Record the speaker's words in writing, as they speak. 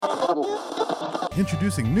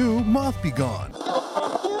Introducing new Moth Be Gone.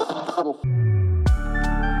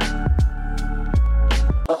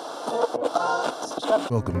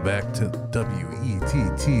 Welcome back to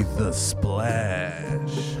WETT The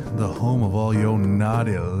Splash, the home of all your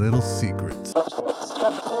naughty little secrets. We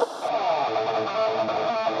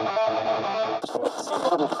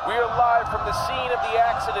are live from the scene of the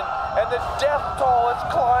accident, and the death toll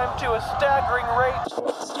has climbed to a staggering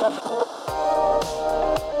rate.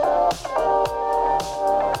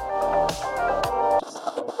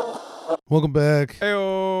 Welcome back.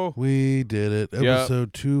 Heyo. We did it. Yep.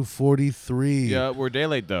 Episode 243. Yeah, we're a day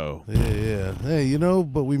late though. Yeah. Hey,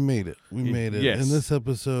 but we made it. We made it. Yes. And this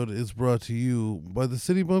episode is brought to you by the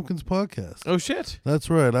City Bumpkins podcast. Oh shit. That's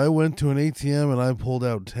right. I went to an ATM and I pulled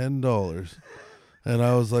out $10. And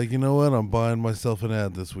I was like, you know what? I'm buying myself an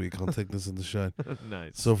ad this week. I'll take this in the shine.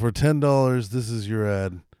 Nice. So for $10, this is your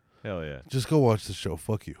ad. Hell yeah. Just go watch the show.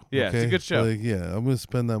 Fuck you. Yeah, okay? it's a good show. I'm going to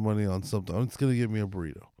spend that money on something. It's going to get me a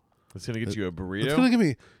burrito. It's gonna get you a burrito. It's going to get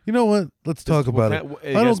me. You know what? Let's talk about it.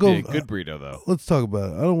 It I has don't to go. be a good burrito though. Let's talk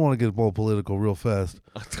about it. I don't want to get all political real fast.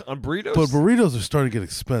 On burritos. But burritos are starting to get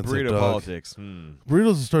expensive. Burrito dog. politics.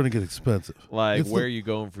 Burritos are starting to get expensive. Like, It's where are you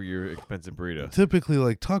going for your expensive burrito? Typically,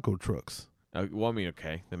 like taco trucks. Well, I mean,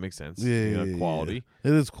 okay, that makes sense. Yeah, quality.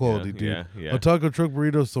 It is quality, Yeah, dude. yeah. A taco truck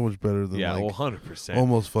burrito is so much better than Yeah, like 100%.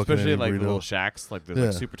 almost fucking Especially any like burrito. the little shacks, like the Yeah.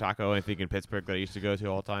 like Super Taco. I think in Pittsburgh that I used to go to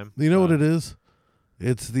all the time. You know what it is?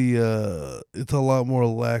 It's it's a lot more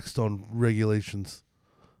laxed on regulations.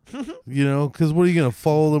 Because what are you gonna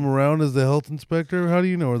follow them around as the health inspector? How do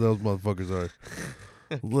you know where those motherfuckers are?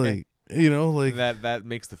 Like that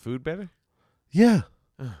makes the food better. yeah,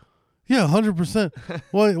 100%.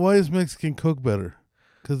 Why is Mexican Coke better?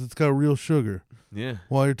 Because it's got real sugar. Yeah.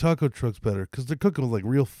 Why are taco trucks better? Because they're cooking with like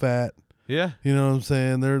real fat. Yeah. You know what I'm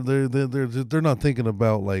saying? They're not thinking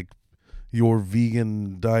about like your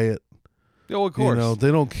vegan diet. Oh, of course.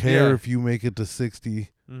 They don't care Yeah. if you make it to 60.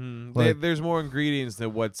 Mm-hmm. Like- There's more ingredients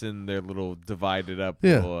than what's in their little divided up.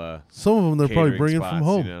 Yeah. Little, Some of them they're probably catering bringing spots, from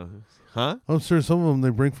home. You know? Huh? I'm sure some of them they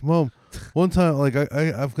bring from home. One time, like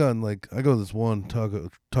I've gotten like I go to this one taco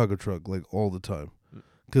truck like all the time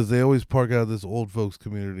because they always park out of this old folks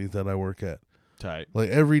community that I work at Tight. like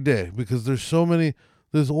every day because there's so many.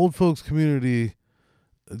 This old folks community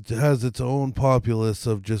has its own populace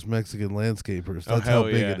of just Mexican landscapers. That's how hell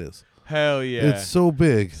big yeah. it is. Hell yeah. It's so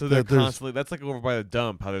big So they're that there's constantly. That's like over by the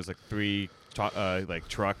dump. How there's like three like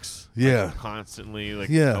trucks. Yeah. Like, constantly like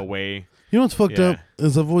Yeah. away. You know what's fucked Yeah. up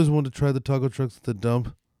is I've always wanted to try the taco trucks at the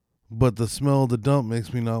dump, but the smell of the dump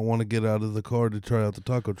makes me not want to get out of the car to try out the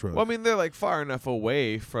taco truck. Well, I mean, they're like far enough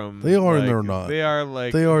away from. They are and like, they're not. They are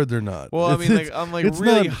like. They're not. Well, I It's- mean, like it's- on like it's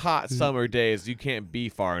really not- hot summer days, you can't be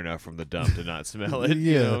far enough from the dump to not smell it.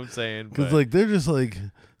 You Yeah. know what I'm saying? Because But like they're just like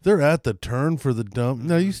they're at the turn for the dump.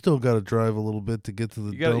 Now you still got to drive a little bit to get to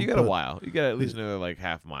the you got dump. you got a but- while. You got at least another like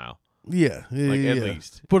half mile. Yeah, Like, yeah, at yeah.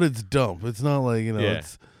 least. But it's dump. It's not like Yeah.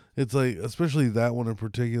 It's like especially that one in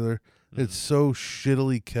particular. It's so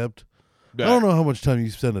shittily kept. Yeah. I don't know how much time you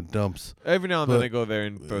spend at dumps. Every now and but- then they go there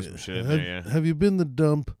and throw some shit in have, there. Yeah. Have you been to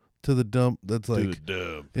the dump that's To like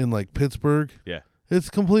the dump. in like Pittsburgh? Yeah. It's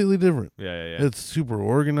completely different. Yeah. It's super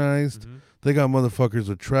organized. Mhm. They got motherfuckers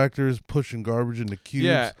with tractors pushing garbage into cubes.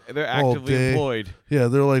 Yeah, they're all actively day. employed. Yeah,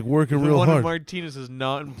 they're like working The real one in hard. Martinez is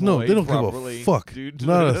not employed. No, they don't properly, give a fuck. dude.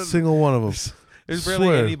 Not a single one of them. There's barely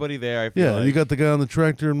Swear. anybody there. I feel Yeah, like. you got the guy on the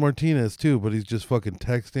tractor in Martinez too, but he's just fucking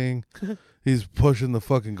texting. He's pushing the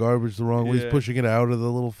fucking garbage the wrong way. He's Yeah. pushing it out of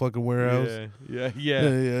the little fucking warehouse. Yeah. Yeah,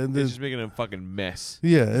 and It's then, just making a fucking mess.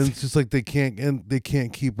 yeah, and it's just like they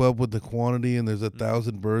can't keep up with the quantity, and there's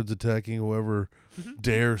 1,000 birds attacking whoever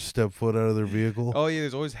dares step foot out of their vehicle. Oh yeah,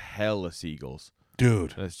 there's always hella seagulls.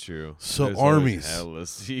 Dude, That's true. So There's always armies. hella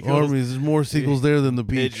seagulls, armies. There's more seagulls there than the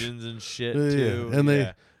beach. pigeons and shit Yeah, too. and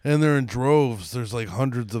yeah. they're in droves. There's like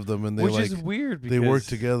hundreds of them, and they Which like is weird they because work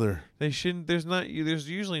together. They shouldn't. There's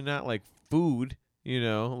usually not like food. You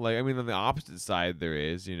know, like I mean, on the opposite side there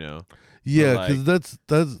is. You know. Yeah, like-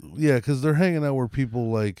 because because they're hanging out where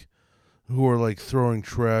people like who are like throwing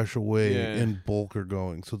trash away Yeah. in bulk are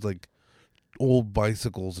going. So it's like old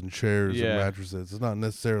bicycles and chairs Yeah. and mattresses. It's not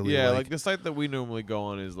necessarily Yeah, like, like the site that we normally go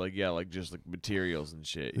on is like just like materials and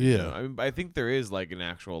shit. Yeah. You know? I mean, I think there is like an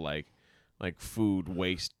actual like food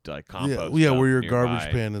waste like compost. yeah, dump where your nearby,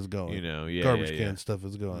 garbage pan is going. You know, yeah, garbage yeah, can yeah. stuff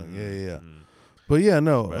is going. Yeah, yeah. Mhm. But yeah,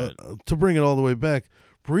 no. Right. To bring it all the way back,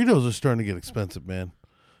 burritos are starting to get expensive, man.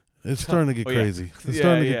 It's starting to get Oh, yeah. crazy. It's Yeah,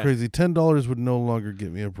 starting to yeah. get crazy. $10 would no longer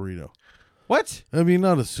get me a burrito. What? I mean,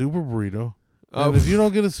 not a super burrito. And if you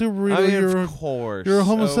don't get a super burrito, I mean, you're of course, you're a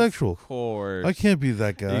homosexual. Of course, I can't be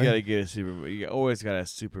that guy. You gotta get a super. You always got a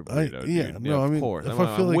super burrito. yeah, dude. no, I of mean, course. if I'm, I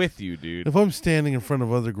feel I'm like- with you, dude. If I'm standing in front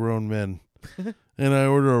of other grown men and I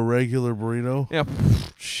order a regular burrito, Yeah,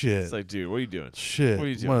 shit, it's like, dude, what are you doing? shit, what are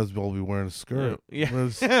you doing? might as well be wearing a skirt. Yeah.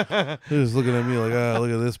 They're just looking at me like, look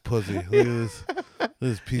at this pussy. Look at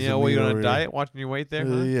this piece Yeah, of what, meat you on over a here. diet, watching your weight there?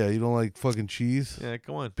 Huh? Yeah, you don't like fucking cheese, Yeah,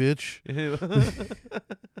 come on. bitch.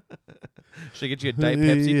 Should I get you a Diet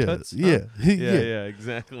Pepsi yeah, Toots? Huh? yeah, Yeah,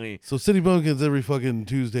 exactly. So City Bumpkins every fucking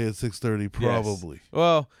Tuesday at 6:30, Yes. probably.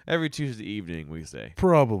 Well, every Tuesday evening, we say.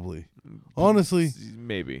 Probably. Honestly,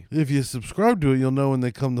 Maybe. if you subscribe to it, you'll know when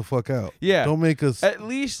they come the fuck out. Yeah. Don't make us. At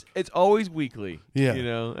least it's always weekly. Yeah. You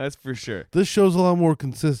know, that's for sure. This show's a lot more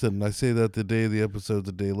consistent, and I say that the day of the episode's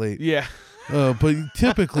a day late. Yeah. But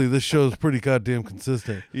typically, this show's pretty goddamn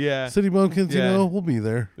consistent. Yeah. City Bumpkins, Yeah. you know, we'll be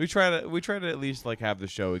there. We try to at least like have the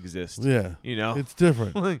show exist. Yeah. You know? It's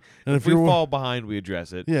different. Like, And if we fall behind, we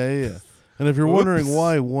address it. Yeah. And if you're wondering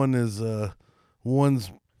Whoops. why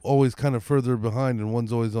one's always kind of further behind and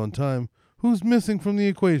one's always on time, who's missing from the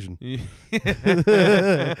equation?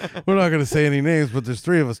 We're not going to say any names, but there's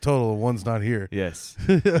 3 of us total, and one's not here. Yes.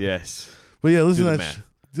 Yes. But yeah, listen Do to the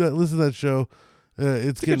that. Listen to that show.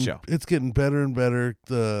 It's a good getting show. it's getting better and better.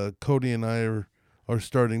 Cody and I are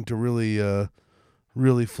starting to really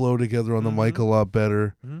flow together on the mic a lot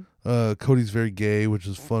better. Cody's very gay, which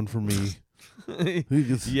is fun for me.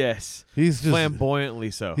 Yes. He's just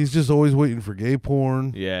Flamboyantly so. he's just always waiting for gay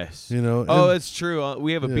porn. Yes. You know. Oh, and- that's true.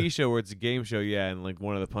 We have a Yeah. B show where it's a game show, yeah, and like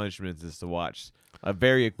one of the punishments is to watch a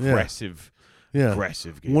very aggressive, yeah.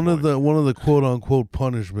 aggressive game. One of the quote unquote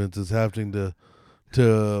punishments is having to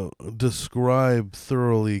describe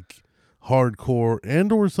thoroughly hardcore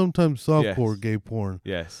and or sometimes softcore Yes. gay porn.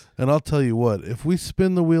 Yes, And I'll tell you what, if we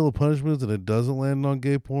spin the wheel of punishments and it doesn't land on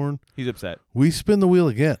gay porn, he's upset. we spin the wheel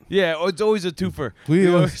again. Yeah, it's always a twofer. We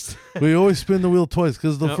You always, we always spin the wheel twice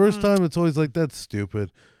because the Yep. first time it's always like, that's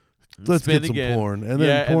stupid. Let's Spin get some again. porn. And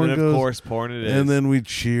yeah, then porn and then goes, of course porn it is. and then we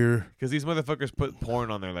cheer. because these motherfuckers put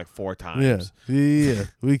porn on there like 4 times. Yeah.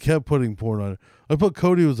 We kept putting porn on it. I put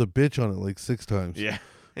Cody was a bitch on it like 6 times. Yeah.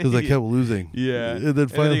 Because I kept losing. Yeah. And then And then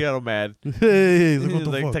finally, he got all mad. hey, he's like, what He's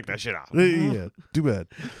the like, fuck? take that shit off. Yeah, too bad.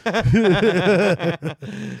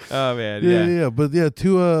 Oh man, Yeah. But yeah,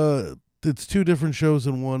 it's 2 different shows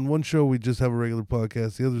in one. One show we just have a regular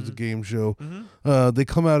podcast. The other's a game show. Mhm. They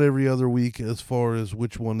come out every other week as far as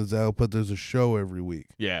which one is out, but there's a show every week.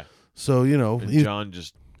 Yeah. So you know, And John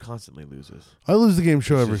just constantly loses. I lose the game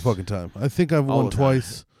show every just- fucking time. I think I've All won the time.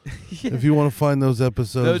 twice. If you want to find those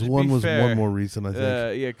episodes, to one be was fair, one more recent, I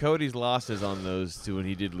think. Yeah, Cody's losses on those 2 when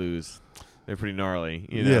he did lose, they're pretty gnarly.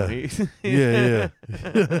 You know, Yeah.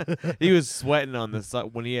 Yeah. he was sweating on this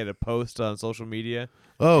when he had a post on social media.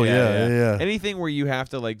 Oh yeah. Anything where you have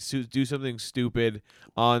to like do something stupid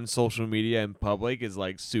on social media in public is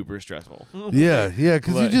like super stressful. Yeah,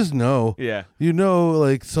 because you Like- just know. Yeah. You know,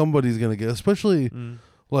 like somebody's gonna get, especially Mm.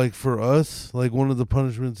 like for us. Like one of the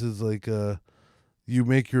punishments is like you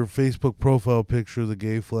make your Facebook profile picture the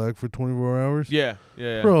gay flag for 24 hours. Yeah.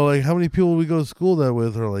 Yeah. Bro, like how many people we go to school that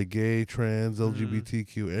with are like gay, trans, Mm-hmm.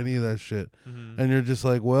 LGBTQ, any of that shit, Mhm. and you're just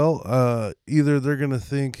like, well, either they're gonna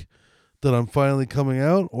think that I'm finally coming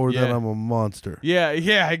out or that Yeah. I'm a monster. Yeah,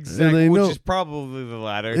 exactly. they Which know- is probably the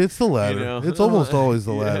latter. It's the latter. You know? It's almost always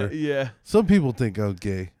the Yeah, latter. Yeah. Some people think I'm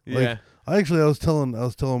gay. Like, Yeah. I was telling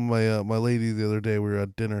my my lady the other day, we were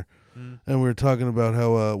at dinner Mm. and we were talking about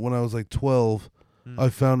how when I was like 12, Mm. I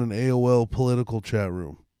found an AOL political chat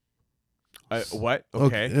room. What?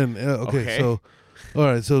 Okay. And Okay. so all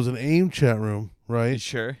right, so it was an AIM chat room, You right?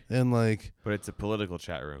 sure? And like But it's a political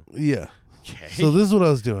chat room. yeah. Okay. So this is what I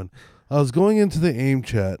was doing. I was going into the AIM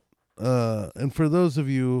chat, and for those of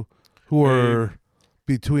you who are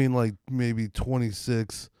between like maybe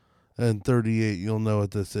 26 and 38, you'll know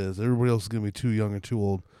what this is. Everybody else is gonna be too young or too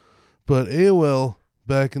old. But AOL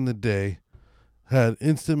back in the day had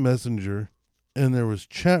instant messenger, and there was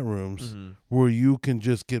chat rooms Mhm. where you can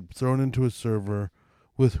just get thrown into a server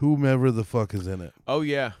with whomever the fuck is in it. Oh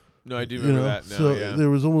yeah. No, I do You remember know, that now. so Yeah. there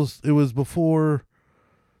was it was before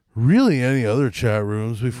really any other chat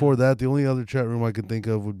rooms. Before that, the only other chat room I could think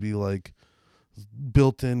of would be like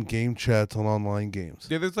built-in game chats on online games.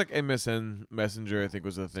 Yeah, there's like MSN Messenger, I think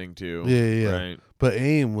was a thing too. Yeah. Right. But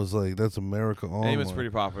AIM was like, that's America Online. AIM was pretty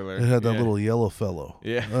popular. It had that Yeah. little yellow fellow.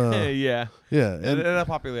 Yeah. Yeah. Yeah. And It had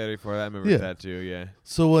popularity for that. I remember Yeah. that too. Yeah.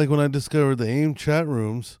 so like when I discovered the AIM chat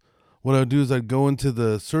rooms, what I'd do is I'd go into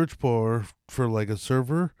the search bar for like a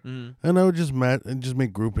server, Mm-hmm. and I would just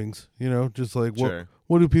make groupings, just like Sure.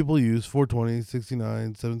 what do people use? 420,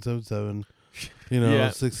 69, 777, You know, Yeah.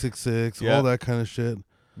 666, Yeah. all that kind of shit.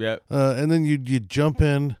 Yep. And then you'd jump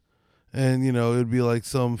in, and you know it'd be like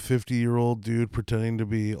some 50-year-old dude pretending to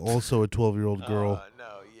be also a 12-year-old girl No,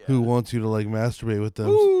 yeah. who wants you to like masturbate with them.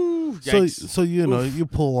 Ooh, So yikes. you know Oof. you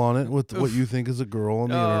pull on it with what Oof. you think is a girl on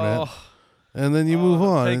the internet, Oh, and then you move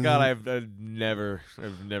on. Thank and God then- I've never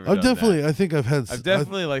I've done definitely. that. I think I've had. I've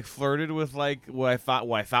definitely like flirted with like what I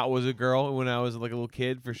thought was a girl when I was like a little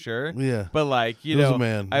kid for sure. Yeah. But like you It was know, a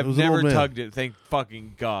man. It I've was an never old man. tugged it. Thank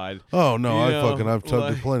fucking God. Oh no, You know, I've tugged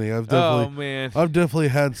like- it plenty. I've Oh definitely. man. I've definitely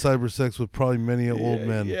had cyber sex with probably many old Yeah,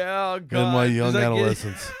 men Yeah, oh, God. in my Does young that get-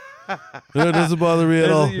 adolescence. It doesn't bother me at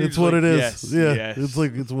Doesn't all. you It's just what like, it is. yes, Yeah, yes. it's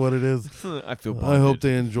like it's what it is. I feel. I hope bonded.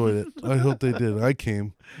 they enjoyed it. I hope they did. I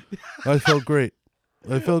came. I felt great.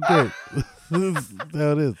 I felt great. This is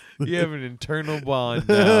how it is. You have an internal bond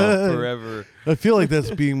now forever. I feel like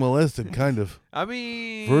that's being molested, kind of. I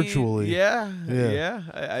mean, Virtually. Yeah, Yeah. yeah.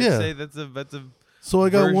 I'd Yeah. say that's a. So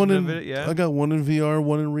I got Version one of in. it, yeah. I got one in VR,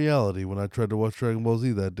 one in reality. When I tried to watch Dragon Ball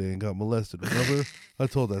Z that day and got molested. Remember? I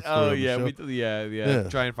told that story. Oh on the yeah, show. yeah. Yeah.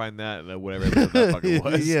 Try and find that whatever episode that fucking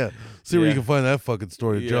was. yeah. See where you Yeah. can find that fucking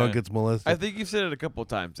story. John Yeah. gets molested. I think you've said it a couple of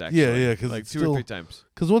times actually. yeah, 'cause like it's 2 still- or 3 times.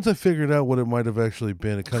 Because once I figured out what it might have actually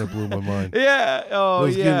been, it kind of blew my mind. Yeah. I Oh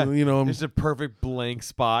was yeah. getting, you know, I'm There's a perfect blank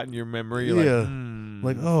spot in your memory. You're Yeah. like, hmm.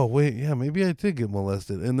 like, oh wait, yeah, maybe I did get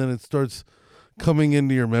molested, and then it starts coming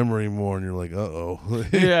into your memory more, and you're like, yeah,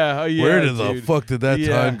 oh, yeah. where did dude. the fuck did that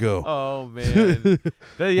Yeah. time go? Oh man. Yeah,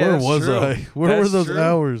 Where that's was true. I? Where were That's those true.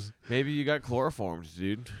 hours, Maybe you got chloroformed,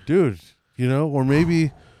 dude. dude? You know, or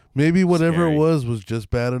maybe whatever Scary. it was just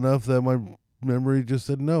bad enough that my memory just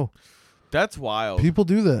said no. That's wild. People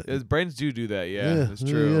do that. Brains do that. Yeah, Yeah, it's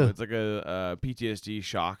yeah, true. yeah. It's like a PTSD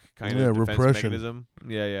shock kind Yeah, of defense repression. mechanism.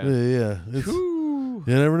 Yeah. Yeah. It's, Whew.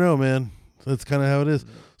 you never know, man. That's kind of how it is.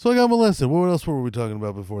 So I got molested. What else were we talking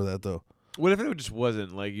about before that, though? What if it just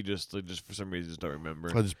wasn't like you just for some reason just don't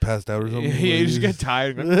remember? I just passed out or Yeah, something. you just get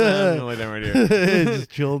tired. I'm gonna lay down right here. Just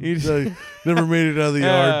chilled. You just- Like, never made it out of the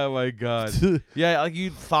yard. Oh my god. Yeah, like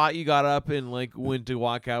you thought you got up and like went to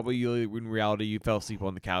walk out, but you in reality you fell asleep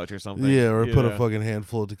on the couch or something. Yeah, or you put know? a fucking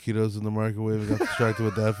handful of taquitos in the microwave and got distracted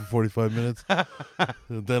with that for 45 minutes.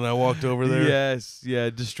 And then I walked over there. Yes, yeah,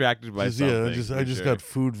 distracted by something. I just got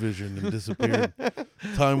food vision and disappeared.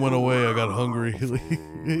 Time went away. I got hungry.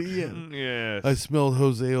 Yeah. Yes. I smelled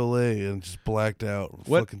Jose Olay and just blacked out.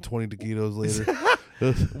 What- Fucking 20 taquitos later.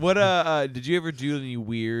 What did you ever do any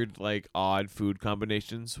weird like odd food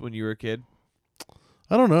combinations when you were a kid?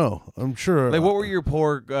 I don't know. I'm sure. Like what were your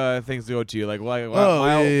poor things to go to? Like my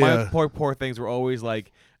yeah. poor things were always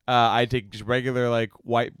like I take just regular like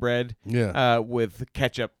white bread Yeah. with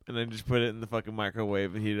ketchup and then just put it in the fucking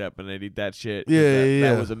microwave and heat it up and I'd eat that shit. Yeah, that,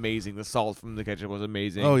 yeah. That was amazing. The salt from the ketchup was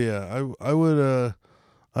amazing. Oh yeah. I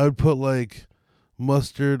would put like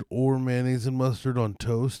mustard or mayonnaise and mustard on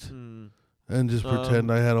toast and just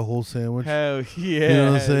pretend I had a whole sandwich. Hell yeah. You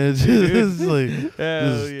know what I'm saying? dude. It's like Hell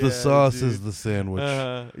this- yeah, the sauce dude. is the sandwich.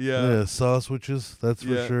 Yeah. Yeah, sausages, that's for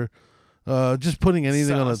Yeah. sure. Just putting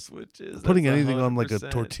anything on Putting like a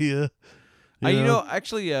tortilla. You know,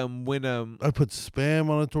 actually, when I put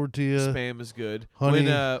spam on a tortilla. spam is good. honey,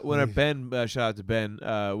 when like- Ben, shout out to Ben,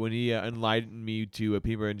 when he enlightened me to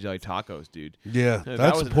peanut butter and jelly tacos, dude. Yeah, That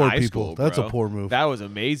that's was in poor high people. school, That's a bro. poor move. That was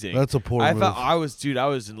amazing. That's a poor I move. thought I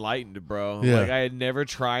was enlightened, bro. Yeah. Like I had never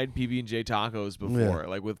tried PB&J tacos before,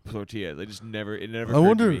 like with tortillas. It just never. It never. I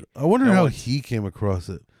occurred to me. wonder Not how once. he came across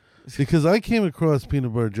it, because I came across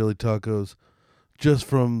peanut butter jelly tacos just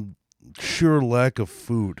from sheer lack of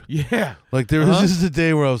food. Yeah. Like there was Uh-huh. just a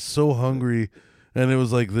day where I was so hungry, and it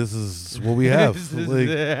was like, this is what we have.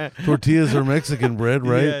 Like tortillas are Mexican bread,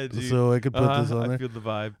 right? Yeah, dude. So I could put this on I there. feel the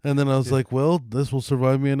vibe. And then I was Yeah. like, well, this will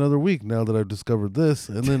survive me another week now that I've discovered this.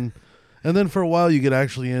 And then and then for a while you get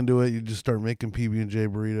actually into it. You just start making PB&J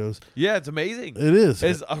burritos. Yeah, it's amazing. It is.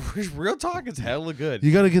 It's real talk. It's hella good.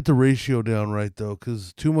 You got to get the ratio down right, though,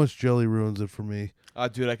 because too much jelly ruins it for me.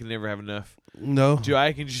 Dude, I can never have enough. No? Dude,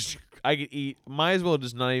 I can eat. Might as well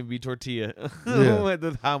just not even be tortilla. Yeah.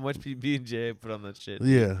 With how much PB&J I put on that shit.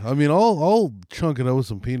 Yeah. I mean, I'll chunk it up with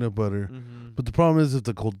some peanut butter. Mm-hmm. But the problem is if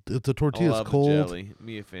the tortilla's love cold. The jelly.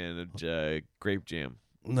 Me a fan of grape jam.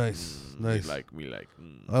 Nice. Nice. Me like.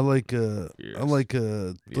 I like Yes. like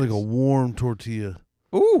a Yes. warm tortilla.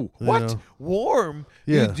 Ooh, You what? know? Warm?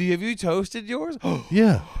 Yeah. Have you toasted yours?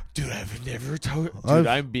 Yeah. Dude, I've never toasted. Dude, I've-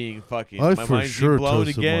 I'm being fucking. I've my for mind's sure being blown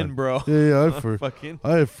toasted again, mine. bro. Yeah, Fucking.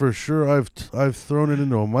 I have for sure. I've thrown it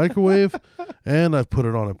into a microwave, and I've put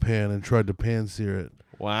it on a pan and tried to pan sear it.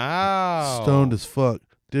 Wow. Stoned as fuck.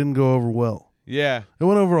 Didn't go over well. Yeah. It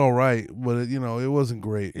went over all right, but it wasn't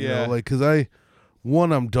great. You Yeah. know, like because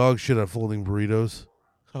one, I'm dog shit at folding burritos.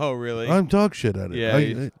 Oh, really? I'm dog shit at it.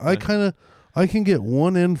 Yeah, I can get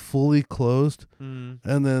one end fully closed, Mm.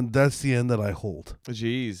 and then that's the end that I hold,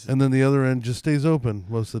 Jeez. and then the other end just stays open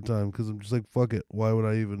most of the time because I'm just like, fuck it. Why would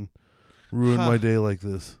I even ruin my day like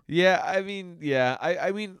this? Yeah, I mean,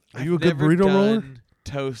 I mean, Are you I've a good never burrito roller? done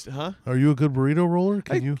Toast, huh? Are you a good burrito roller?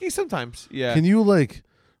 Can you Sometimes, yeah. can you like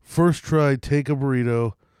first try take a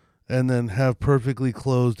burrito and then have perfectly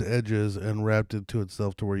closed edges and wrapped it to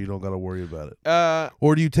itself to where you don't got to worry about it?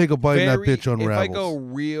 Or do you take a bite and that bitch unravels? If I go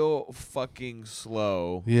real fucking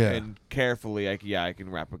slow and carefully, I can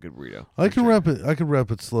wrap a good burrito. I can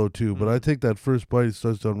wrap it slow too, but I take that first bite, it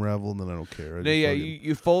starts to unravel, and then I don't care.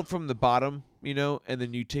 You fold from the bottom, and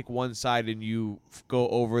then you take one side and you go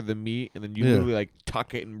over the meat, and then you literally like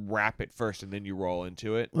tuck it and wrap it first, and then you roll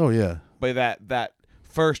into it. Oh yeah. But that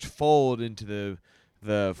first fold into the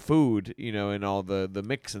food, and all the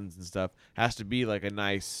mix-ins and stuff has to be like a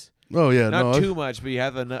nice. Oh yeah, not too much, but you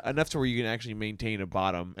have enough to where you can actually maintain a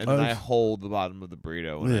bottom, and then I hold the bottom of the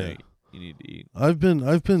burrito when you need to eat. I've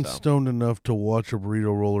been stoned enough to watch a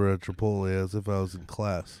burrito roller at Chipotle as if I was in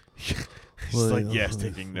class. It's like yes,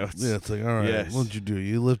 taking notes. Yeah, it's like all right. Yes. What'd you do?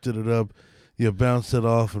 You lifted it up, you bounced it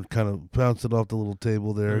off, and kind of bounced it off the little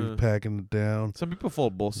table there, packing it down. Some people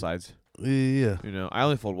fold both sides. Yeah. I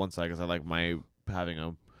only fold one side because I like having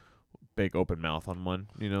a big open mouth on one.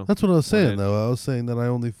 That's what I was saying though. I was saying that I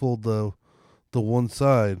only fold the one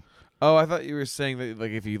side. Oh, I thought you were saying that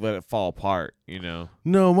like if you let it fall apart, No,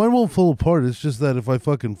 mine won't fall apart. It's just that if I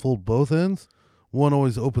fucking fold both ends, one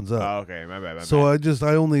always opens up. Oh, okay, my bad. So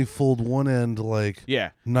I only fold one end like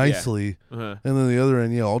nicely, and then the other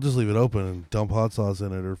end, I'll just leave it open and dump hot sauce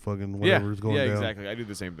in it or fucking whatever's going down. Yeah, exactly. I do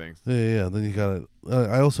the same things. Yeah. Then you got it.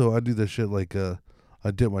 I do that shit like I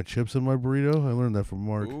dip my chips in my burrito. I learned that from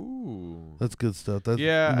Mark. Ooh, that's good stuff. That's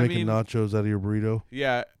making nachos out of your burrito.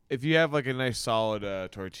 Yeah, if you have like a nice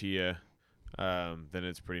solid tortilla, then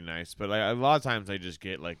it's pretty nice. But a lot of times I just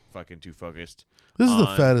get like fucking too focused. This is the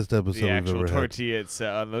fattest episode the we've ever actual tortilla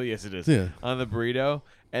itself. Yes, it is. Yeah. On the burrito,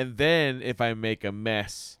 and then if I make a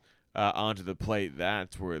mess onto the plate,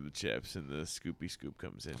 that's where the chips and the scoopy scoop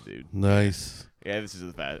comes in, dude. Nice. Yeah, this is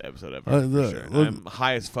the fat episode ever. For sure. I'm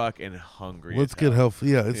high as fuck and hungry. Let's get healthy.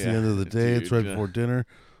 Yeah, it's the end of the day. Dude, it's right before dinner.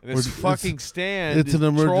 And this fucking stand it's is an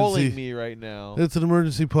emergency. trolling me right now. It's an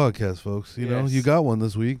emergency podcast, folks. You know, you got one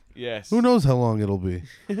this week. Yes. Who knows how long it'll be?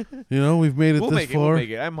 We've made it this far. We'll make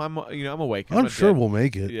it. I'm awake. I'm sure dead. we'll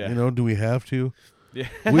make it. Yeah. Do we have to? Yeah.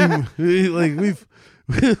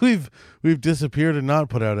 We've disappeared and not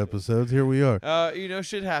put out episodes. Here we are.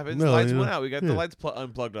 Shit happens. No, the lights went out. We got the lights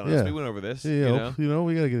unplugged on us. Yeah. We went over this. Yeah,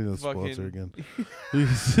 we gotta get into the sponsor again. we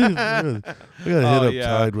gotta hit up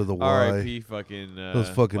Tide with a Y. R.I.P. fucking those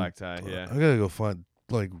fucking black tie. Yeah. I gotta go find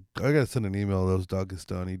I gotta send an email to those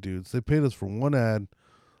Dagestani dudes. They paid us for one ad.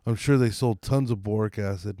 I'm sure they sold tons of boric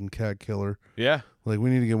acid and cat killer. Yeah. Like we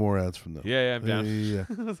need to get more ads from them. Yeah, I'm down. Yeah.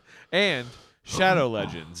 And Shadow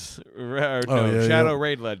Legends. Shadow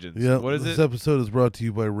Raid Legends. Yeah. What is this it? episode is brought to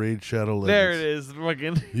you by Raid Shadow Legends. There it is.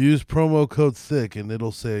 Fucking use promo code THICK and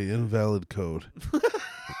it'll say invalid code.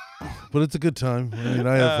 But it's a good time. I mean,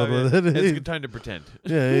 I have fun with it. It's a good time to pretend.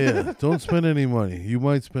 Yeah. Don't spend any money. You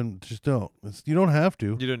might spend. Just don't. You don't have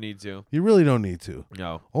to. You don't need to. You really don't need to.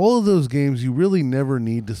 No. All of those games, you really never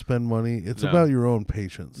need to spend money. It's about your own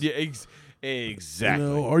patience. Yeah,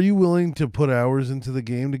 exactly. Are you willing to put hours into the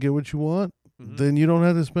game to get what you want? Mm-hmm. Then you don't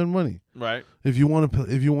have to spend money. Right. If you want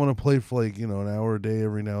to play for like an hour a day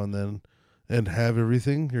every now and then, and have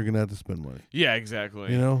everything, you're gonna have to spend money. Yeah,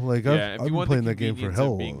 exactly. I've been playing that game for hell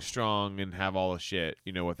long. Being strong and have all the shit,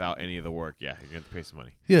 without any of the work. Yeah, you're gonna have to pay some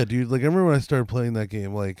money. Yeah, dude. Like I remember when I started playing that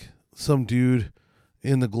game, like some dude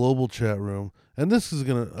in the global chat room, and this is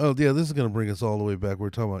gonna bring us all the way back. We're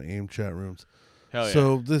talking about AIM chat rooms. Hell yeah.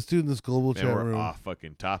 So this dude in this global chat room. We're off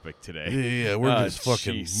fucking topic today. Yeah, we're just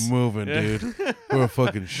fucking moving, dude. We're a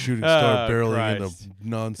fucking shooting star barreling into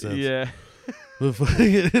nonsense. Yeah.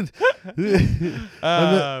 Man. Man.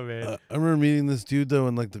 I remember meeting this dude though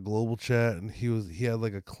in like the global chat, and he had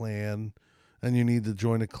like a clan, and you need to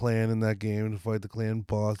join a clan in that game to fight the clan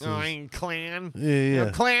bosses. Clan.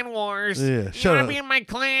 Yeah. Clan wars. Yeah. You wanna be in my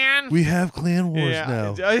clan? We have clan wars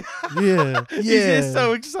now. Yeah. He's just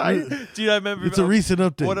so excited. Dude, I remember it's a recent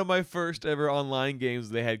update. One of my first ever online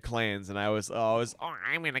games, they had clans, and I was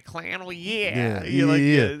I'm in a clan. Well, yeah.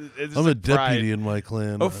 I'm a deputy in my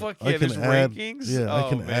clan. Oh fuck yeah! There's rankings. Yeah, I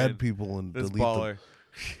can add people and That's delete baller.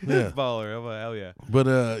 them. That's baller. Oh, hell yeah.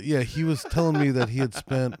 But he was telling me that he had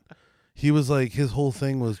spent. He was like, his whole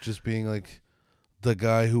thing was just being like the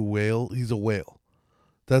guy who he's a whale.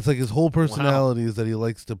 That's like his whole personality is that he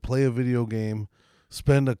likes to play a video game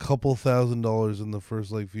spend a couple $1,000s in the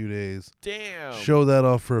first like few days, Damn. show that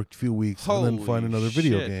off for a few weeks, and then Holy find another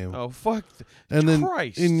video shit. game. Oh fuck! And then,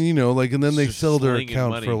 Christ. and you know, like, and then they Just sell their slinging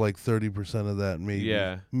account money. for like 30% of that, maybe.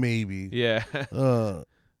 Yeah. Maybe. Yeah.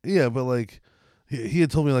 Yeah, but like, he had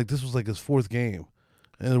told me like this was like his fourth game,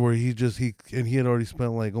 and where he had already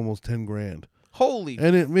spent like almost 10 grand, Holy.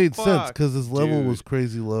 and it made sense fuck, because his level dude. was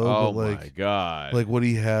crazy low, Oh but like, my god. like what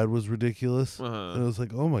he had was ridiculous, Uh-huh. and it was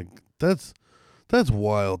like, oh my, that's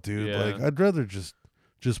wild, dude. Yeah. Like, I'd rather just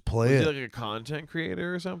play Was it. he like a content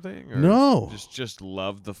creator or something? Or No. Just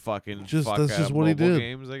loved the fucking Just- fuck that's out just of what he mobile did.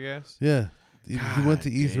 games, I guess. Yeah, he went to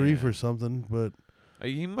God E3 damn. for something, but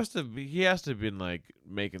He must have. He has to have been like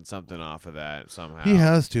making something off of that somehow. he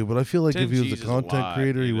has to. But I feel like 10 if he was G's a is a content lot,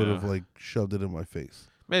 creator, he you would know? have like shoved it in my face.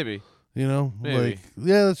 Maybe. You know, Maybe. like,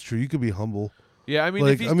 yeah, that's true. You could be humble. Yeah, I mean,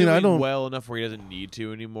 Like, if he's I mean, I doing don't- well enough where he doesn't need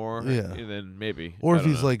to anymore, Yeah. then maybe. Or I if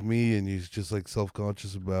don't he's know. like me and he's just like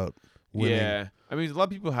self-conscious about winning. Yeah, I mean, a lot of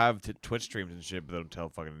people have Twitch streams and shit, but they don't tell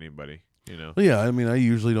fucking anybody. You know. But yeah, I mean, I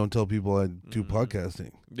usually don't tell people I do Mhm.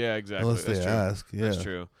 podcasting Yeah, exactly. unless they That's true. ask. Yeah, That's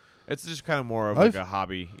true. It's just kind of more of I've- like a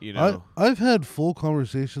hobby, you know. I've had full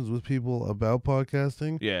conversations with people about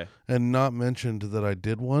podcasting Yeah. and not mentioned that I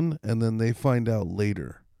did one, and then they find out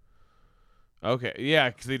later. Okay. Yeah,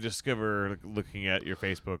 because they discover looking at your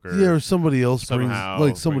Facebook or Yeah, or somebody else somehow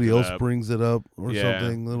somebody brings it else up. brings it up or Yeah.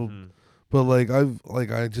 something little. Mhm. But like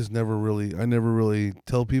I just never really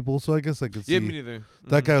tell people. So I guess I could see Yeah, me neither.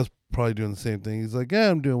 that Mhm. guy was probably doing the same thing. He's like,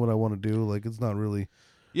 yeah, I'm doing what I want to do. Like, it's not really.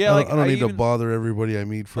 Yeah, like I don't need to even- bother everybody I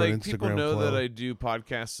meet for like an people Instagram know flow. that I do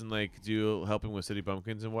podcasts and like do helping with City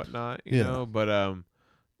Bumpkins and whatnot, you Yeah. know. But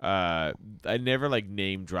I never like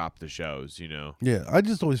name drop the shows, you know. Yeah, I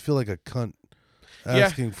just always feel like a cunt Yeah.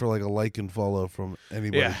 asking for like a like and follow from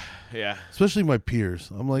anybody, Yeah. especially my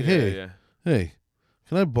peers. I'm like, Yeah, hey, yeah. hey,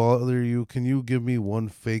 can I bother you? Can you give me one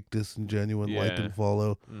fake disingenuous like Yeah. and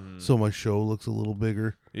follow Mhm. so my show looks a little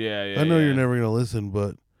bigger? Yeah. I know yeah. you're never gonna listen,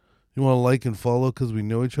 but you want to like and follow because we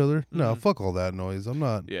know each other? No, Mhm. fuck all that noise. I'm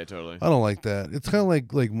not. Yeah, totally. I don't like that. It's kind of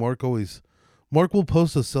like Mark always. Mark will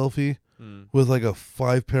post a selfie Mm. with like a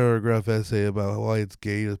 5-paragraph essay about why it's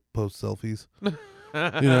gay to post selfies.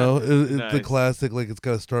 You know, the Nice. classic, like, it's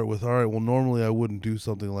got to start with, all right, well, normally I wouldn't do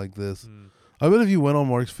something like this. Mm. I bet if you went on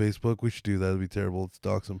Mark's Facebook, we should do that. It'd be terrible. Let's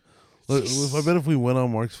dox him. I bet if we went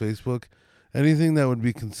on Mark's Facebook, anything that would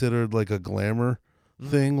be considered like a glamour Mm.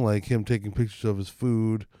 thing, like him taking pictures of his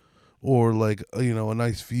food or like, you know, a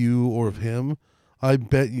nice view or of him, I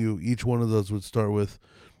bet you each one of those would start with,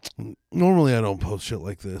 normally I don't post shit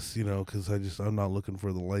like this, you know, because I'm not looking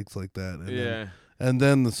for the likes like that. And Yeah.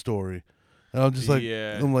 then the story. And I'm just like,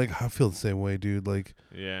 Yeah. I'm like, I feel the same way, dude. Like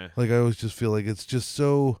Yeah. I always just feel like it's just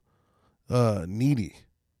so needy.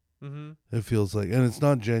 Mhm. It feels like, and it's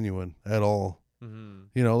not genuine at all. Mhm.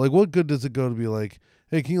 You know, like, what good does it go to be like,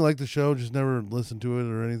 hey, can you like the show? Just never listen to it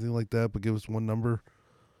or anything like that, but give us one number.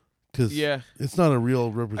 Because Yeah. it's not a real I see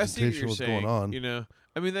what representation you're of what's saying. going on. You know,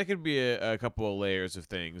 I mean, that could be a couple of layers of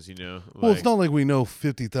things. You know. Well, it's like- not like we know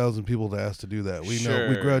 50,000 people to ask to do that. We know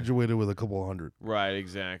we Sure. graduated with a couple hundred. Right.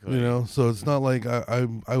 Exactly. You know, so it's not like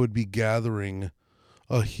I would be gathering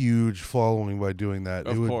a huge following by doing that.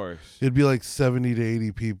 Of course. It'd be like 70 to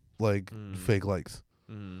 80 people, like Mm. fake likes.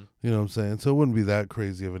 Mhm. You know what I'm saying? So it wouldn't be that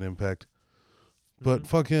crazy of an impact. But Mhm.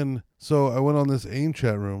 fucking, so I went on this AIM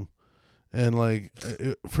chat room, and like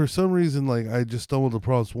for some reason, like I just stumbled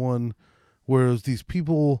across one where it was these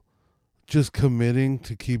people just committing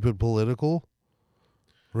to keep it political,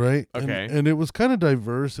 right? Okay. And it was kind of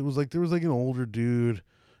diverse. It was like there was like an older dude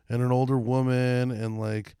and an older woman and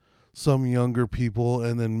like some younger people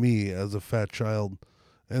and then me as a fat child.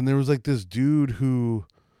 And there was like this dude who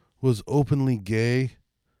was openly gay,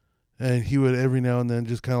 and he would every now and then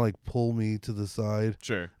just kind of like pull me to the side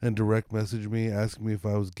Sure. and direct message me, asking me if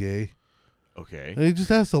I was gay. Okay. And he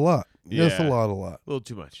just asked a lot. He asked a Yeah. lot. A little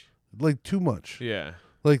too much. Like too much. Yeah.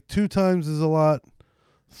 Like 2 times is a lot.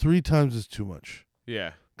 3 times is too much.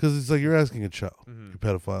 Yeah. Because it's like you're asking a child. Mhm. You're a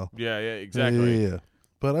pedophile. Yeah. Yeah. Exactly. Yeah.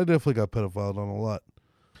 But I definitely got pedophiled on a lot.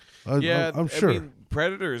 Yeah, I'm sure. I mean,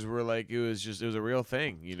 predators were like it was a real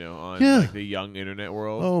thing, you know, on Yeah. like the young internet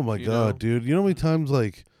world. Oh my you god, know? dude! You know how many times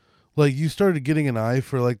like you started getting an eye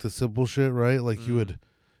for like the simple shit, right? Like you'd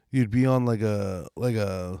be on like a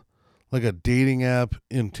dating app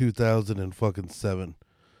in 2007,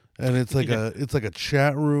 and it's like it's like a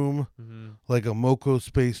chat room, Mhm. like a Moco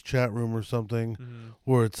Space chat room or something, Mhm.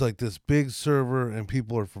 where it's like this big server and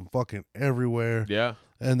people are from fucking everywhere. Yeah.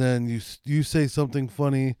 And then you say something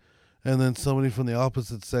funny, and then somebody from the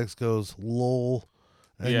opposite sex goes lol,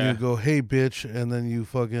 and Yeah. you go, "Hey, bitch," and then you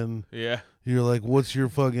fucking, Yeah. you're like, "What's your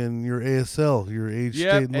fucking your ASL, your age,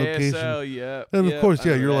 state, and location?" ASL, yep. And of yep, course, I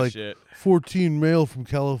yeah, know you're that like shit. 14 male from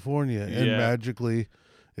California, and Yeah. magically,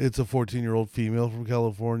 it's a 14-year-old female from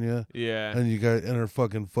California, Yeah. and you got and her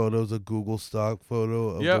fucking photo's a Google stock photo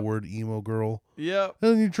of the Yep. word emo girl, Yep.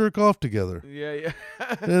 and then you jerk off together. Yeah, yeah.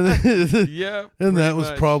 And, Yep. and that pretty was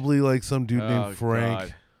much. probably like some dude Oh, named Frank.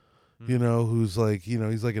 God. You know, who's like,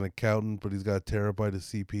 he's like an accountant, but he's got a terabyte of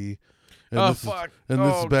CP. And Oh, this fuck. Is, and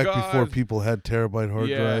this is Oh, back before God. people had terabyte hard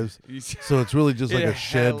Yeah. drives. So it's really just like Yeah, a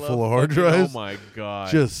shed hella full of hard fucking- drives. Oh my god.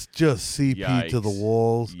 Just CP to the Yikes.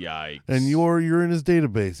 walls. Yikes. And you're in his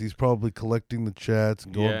database. He's probably collecting the chats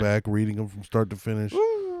and going Yeah. back, reading them from start to finish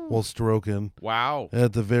while stroking. Wow. And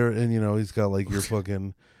at the very end, he's got like your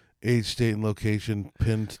fucking age, state, and location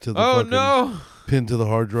pinned to the Oh no. pinned to the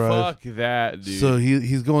hard drive. Fuck that, dude. So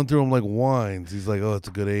he's going through them like wines. He's like, "Oh, it's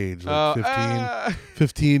a good age, like 15,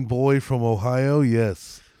 15 boy from Ohio."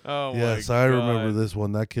 Yes, oh yes, my I God. remember this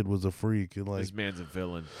one. That kid was a freak, and like, This man's a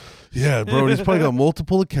villain. yeah, bro. And he's probably got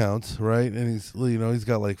multiple accounts, right? And he's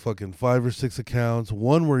got like fucking 5 or 6 accounts.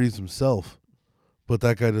 One where he's himself, but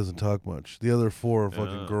that guy doesn't talk much. The other 4 are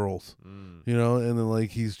fucking girls, and then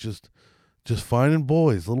like he's just finding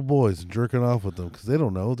boys, little boys, and jerking off with them because they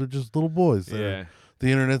don't know. They're just little boys. Yeah. The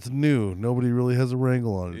internet's new. Nobody really has a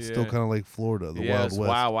wrangle on it. It's still Yeah. kind of like Florida, the Yes, Wild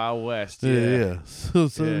West. Wild West. Yeah, Yeah. yeah.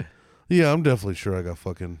 So Yeah. I'm definitely sure I got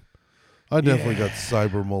fucking. I definitely got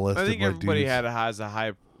cyber molested I think by everybody dudes. has a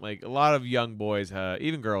high, like a lot of young boys,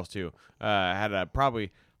 even girls too, had a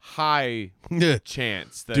probably high Yeah,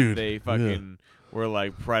 chance that Dude, they fucking were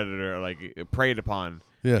like predator, like preyed upon.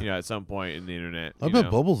 yeah. At some point in the internet. I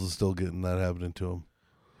bet Bubbles is still getting that happening to him.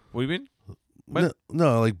 What do you mean?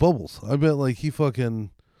 No, like Bubbles. I bet like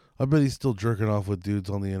I bet he's still jerking off with dudes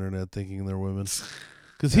on the internet thinking they're women.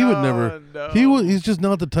 Because he would never. No. He's just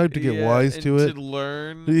not the type to get wise and to it. To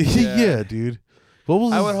learn. Yeah, dude.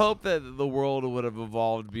 Bubbles. I would is- hope that the world would have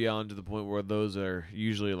evolved beyond to the point where those are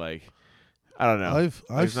usually like, I don't know.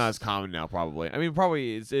 It's not as common now, probably. I mean,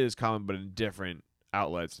 probably it is common, but in different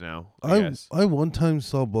outlets now. I guess. I one time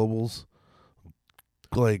saw Bubbles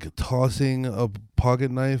like tossing a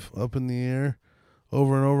pocket knife up in the air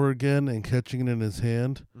over and over again and catching it in his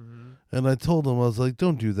hand. Mhm. And I told him, I was like,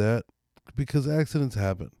 "Don't do that because accidents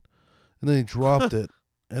happen." And then he dropped it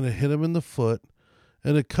and it hit him in the foot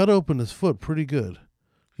and it cut open his foot pretty good.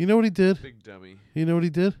 You know what he did? Big dummy. You know what he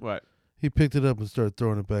did? What? He picked it up and started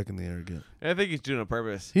throwing it back in the air again. I think he's doing it on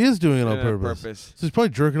purpose. He is doing it on Doing it purpose. So he's probably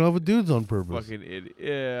jerking off with dudes on purpose. Fucking idiot.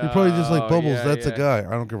 Yeah. He probably just like Bubbles. Yeah, That's yeah. a guy.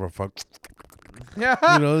 I don't give a fuck. Yeah.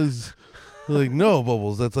 You know, he's like, no,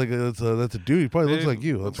 Bubbles. That's like that's a dude. He probably looks like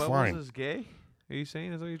you. That's Bubbles fine. is gay? Are you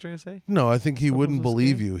saying? Is that what you're trying to say? No, I think he Bubbles wouldn't is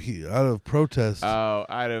believe gay? you. He out of protest. Oh,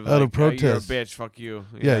 out of Out of like, you're a protest. bitch. Fuck you.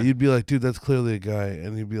 yeah, you'd be like, dude, that's clearly a guy,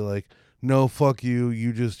 and he'd be like, no, fuck you.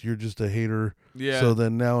 You're just a hater. Yeah. So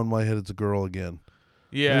then now in my head it's a girl again.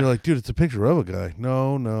 Yeah. And you're like, dude, it's a picture of a guy.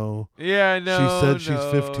 No. Yeah, no. said she's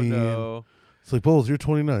 15. No. It's like, Bubbles, you're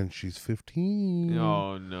 29. She's 15.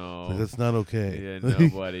 Oh It's no. like, that's not okay.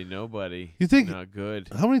 Yeah, nobody. You think- not good?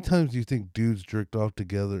 How many times do you think dudes jerked off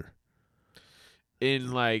together?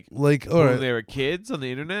 In like Like, all when right. they were kids on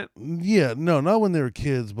the internet, Yeah, no, not when they were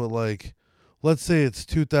kids, but like, let's say it's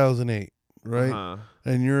 2008, right? Uh-huh.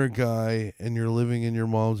 And you're a guy and you're living in your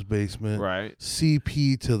mom's basement. Right.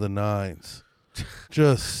 CP to the nines.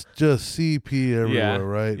 just CP everywhere, Yeah.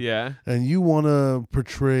 right? Yeah. And you want to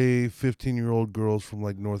portray 15-year-old girls from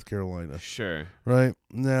like North Carolina, Sure. right?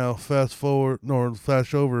 Now, fast over,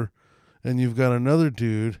 and you've got another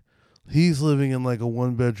dude. He's living in like a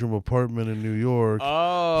 1-bedroom apartment in New York.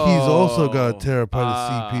 Oh. He's also got a terabyte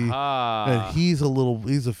of CP. Ah. And he's a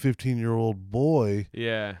 15-year-old boy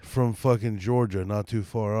Yeah. from fucking Georgia, not too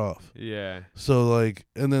far off. Yeah. So like,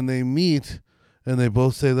 and then they meet, and they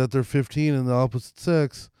both say that they're 15 and the opposite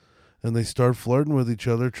sex, and they start flirting with each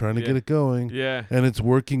other, trying to Yeah. get it going. Yeah. And it's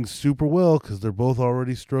working super well because they're both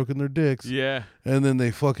already stroking their dicks. Yeah. And then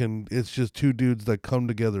it's just two dudes that come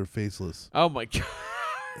together faceless Oh my god.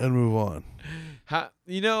 and move on.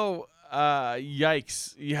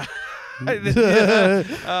 Yikes. Yeah.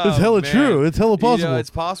 It's hella true. It's hella possible. It's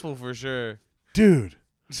possible for sure. Dude,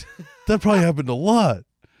 that probably happened a lot.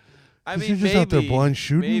 I 'Cause mean, you're just maybe, out there blind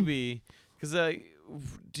shooting? Maybe. Because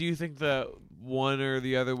do you think the one or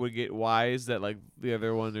the other would get wise that like the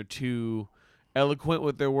other one are too eloquent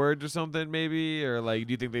with their words or something maybe? Or like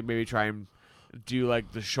do you think they maybe try and do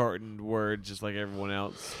like the shortened words just like everyone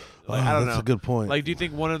else? Like, I don't That's know. a good point. Like, do you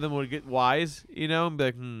think one of them would get wise, and be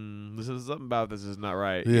like, this is something about this is not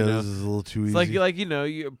right. Yeah, you know? this is a little too It's easy.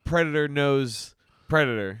 like Predator knows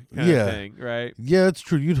Predator kind Yeah. of thing, right? Yeah, it's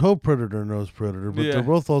true. You'd hope Predator knows Predator, but Yeah. they're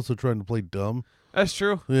both also trying to play dumb. That's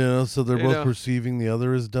true. You know, so they're You both know, perceiving the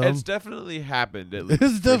other as dumb. It's definitely happened. At least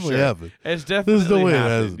It's for definitely sure. happened. It's definitely no way it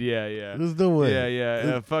happened. hasn't. Yeah. There's no way.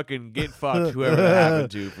 Yeah. Fucking get fucked, whoever that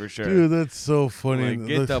happened to, for sure. Dude, that's so funny. Like,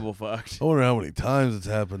 get Look, double fucked. I wonder how many times it's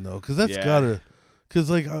happened though, because that's Yeah. gotta. Because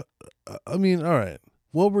like, I mean, all right.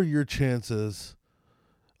 What were your chances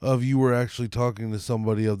of you were actually talking to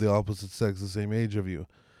somebody of the opposite sex, the same age of you?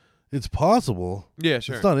 It's possible. Yeah,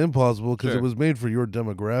 sure. It's not impossible because Sure. it was made for your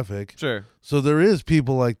demographic. Sure. So there is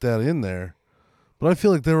people like that in there, but I feel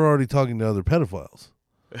like they were already talking to other pedophiles.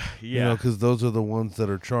 Yeah. You know, because those are the ones that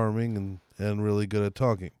are charming and really good at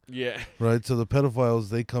talking, Yeah. right? So the pedophiles,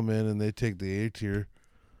 they come in and they take the A tier.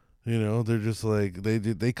 You know, they're just like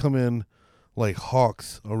they come in like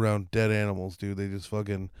hawks around dead animals, dude. They just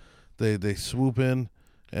fucking they swoop in,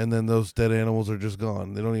 and then those dead animals are just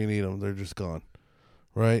gone. They don't even eat them; they're just gone.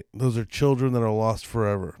 Right? Those are children that are lost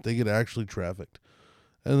forever. They get actually trafficked.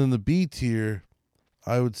 And then the B tier,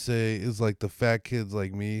 I would say, is like the fat kids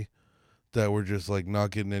like me that were just like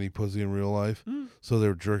not getting any pussy in real life. So they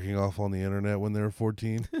were jerking off on the internet when they were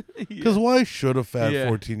 14. Because why should a fat Yeah.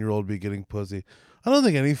 14-year-old be getting pussy? I don't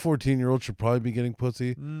think any 14-year-old should probably be getting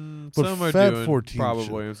pussy. But Some are fat doing 14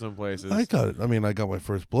 probably in some places. I got it. I mean, I got my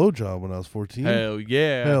first blowjob when I was 14. Hell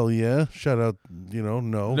yeah. Hell yeah. Shout out, no.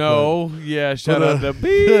 No. Yeah. Shout but, out to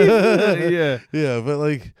beef. Yeah. Yeah, but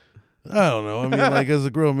like, I don't know. I mean, like, as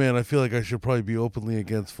a grown man, I feel like I should probably be openly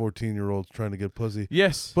against 14-year-olds trying to get pussy.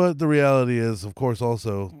 Yes. But the reality is, of course,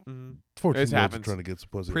 also, Mhm. 14-year-olds are happens. trying to get some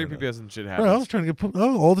pussy. right now. Prepubescent shit Right, happens. I was trying to get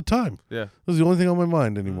all the time. Yeah. It was the only thing on my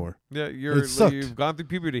mind anymore. Yeah. It sucked. You've gone through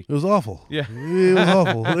puberty. It was awful. Yeah. It was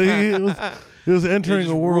awful. It was entering It a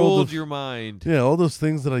just world ruled of... your mind. Yeah, all those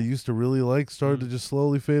things that I used to really like started to just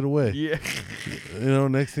slowly fade away. Yeah. You know,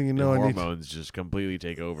 next thing you know, The I need... hormones just completely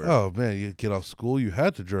take over. Oh, man, you get off school, you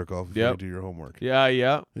had to jerk off if you Yep. had to do your homework. Yeah.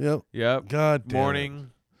 Yep. Yep. God damn it.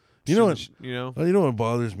 Morning. You know what? You know. You know what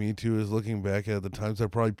bothers me too is looking back at the times I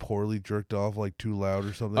probably poorly jerked off, like too loud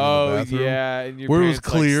or something in the Oh bathroom. yeah, and your Where it was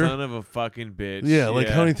parents, like, clear. son of a fucking bitch. Yeah, like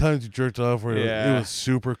how many times you jerked off where it Yeah. was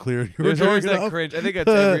super clear you were There's always jerking that off? cringe. I think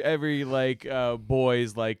that's every like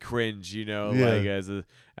boys like cringe, you know, Yeah. like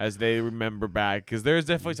as they remember back, because there's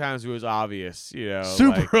definitely times where it was obvious, you know,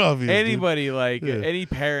 Super like, obvious. dude. anybody like Yeah. any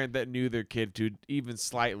parent that knew their kid to even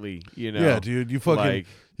slightly, you know, Yeah, dude. You fucking like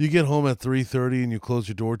you get home at 3:30 and you close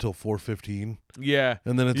your door till 4:15, yeah,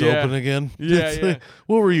 and then it's Yeah. open again. Yeah, It's yeah. like,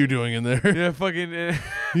 what were you doing in there? yeah, fucking.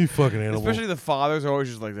 You fucking animal. Especially the fathers are always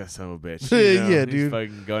just like that son of a bitch. Yeah, You know? yeah, He's dude.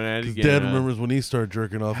 fucking going at it 'Cause again. Dad huh? remembers when he started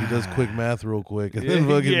jerking off, he does quick math real quick, and Yeah, then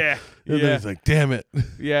fucking, yeah, and yeah. then he's like, "Damn it."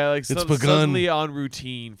 Yeah, like It's begun. suddenly on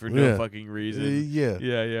routine for no Yeah. fucking reason. Yeah.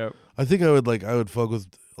 Yeah. I think I would fuck with,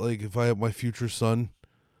 like, if I have my future son.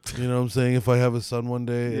 You know what I'm saying? If I have a son one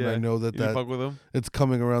day and I Yeah. know that You fuck with him? it's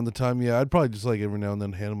coming around the time, yeah, I'd probably just like every now and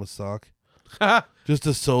then hand him a sock, just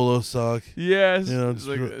a solo sock. Yes. You know, it's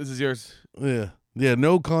like, this is yours. Yeah,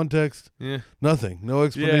 no context, Yeah. nothing, no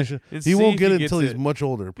explanation. and He see won't if get he it until gets he's it. much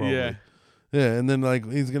older, probably. Yeah. Yeah, and then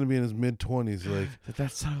like he's gonna be in his mid-20s. Like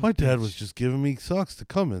That's my dad was just giving me socks to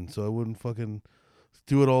come in, so I wouldn't fucking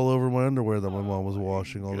do it all over my underwear that my mom was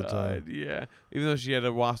washing all the time. Yeah. Even though she had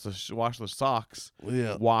to wash the socks.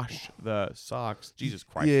 Yeah. Wash the socks. Jesus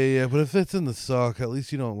Christ. Yeah, but if it's in the sock, at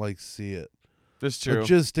least you don't like see it. That's A true.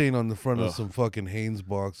 jizz stain on the front of Ugh. some fucking Hanes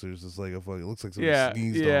boxers. It's like a fucking. It looks like somebody Yeah.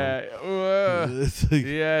 sneezed Yeah. on. It's like.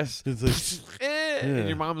 Yes. It's like. And Yeah.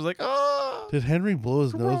 your mom's like, oh. Did Henry blow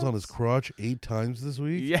his nose on his Gross. crotch 8 times this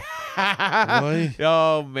week? Yeah. Why?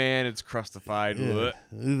 Oh man, it's crustified. Yeah.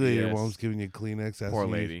 Your Yes. mom's giving you Kleenex. Poor asking you-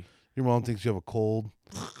 lady. Your mom thinks you have a cold.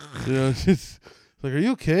 You know, it's just like, are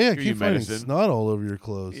you okay? I Give you keep finding medicine. snot all over your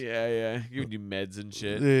clothes. Yeah. Giving you meds and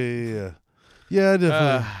shit. Yeah. Yeah, I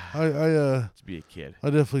definitely. To be a kid. I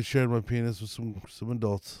definitely shared my penis with some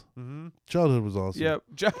adults. Mm-hmm. Childhood was awesome. Yep.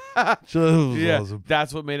 Childhood was Yeah. awesome.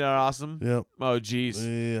 That's what made it awesome. Yep. Oh, jeez.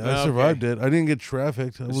 Yeah, I Okay. survived it. I didn't get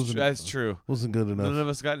trafficked. I wasn't. That's true. Wasn't good enough. None of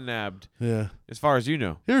us got nabbed, Yeah. as far as you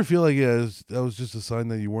know. You ever feel like that was just a sign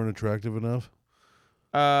that you weren't attractive enough?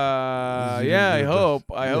 You Yeah, I didn't do it hope.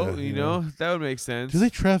 just- I yeah, hope, you you know, know. that would make sense. Do they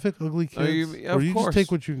traffic ugly kids? Oh, you- or of you course. just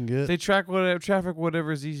take what you can get? They track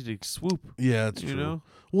whatever is easy to swoop, Yeah, it's you true. know?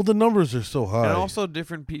 Well, the numbers are so high. And also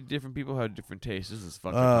different people have different tastes. This is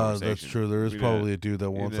fucking That's conversation. true. There is You probably know, a dude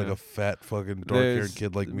that wants like know. a fat fucking dark-haired there's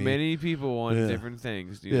kid like me. Many people want Yeah. different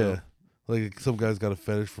things. You Yeah. know? Like some guy's got a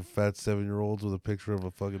fetish for fat 7-year-olds with a picture of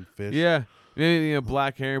a fucking fish. Yeah. Maybe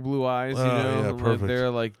black hair, blue eyes. You Oh, know, yeah, like, perfect. they're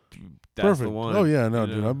like that's Perfect. the one. Oh yeah, no,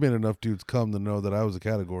 you dude. know? I've made enough dudes come to know that I was a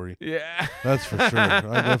category. Yeah. That's for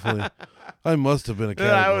sure. I must have been a That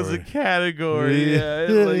category. I was a category. Yeah,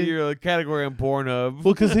 it's like you're a category on Pornhub.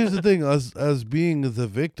 Well, because here's the thing: as being the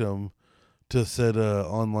victim to said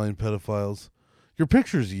online pedophiles, your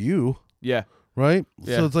picture's you, Yeah. right?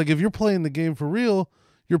 Yeah. So it's like if you're playing the game for real,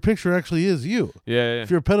 your picture actually is you. Yeah. If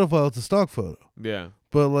you're a pedophile, it's a stock photo. Yeah.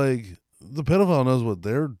 But like the pedophile knows what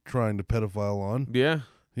they're trying to pedophile on. Yeah.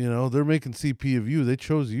 You know, they're making CP of you. They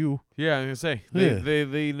chose you. Yeah, I'm gonna say Yeah.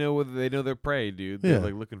 they know what they know their prey, dude. They're Yeah.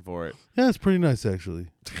 like looking for it. Yeah, it's pretty nice actually.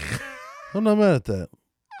 I'm not mad at that.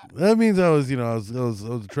 That means I was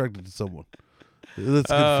attracted to someone. That's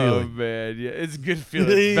a good feeling. Man, yeah, it's a good feeling.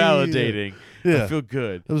 It's validating. Yeah. I feel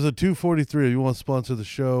good. It was a 243. If you want to sponsor the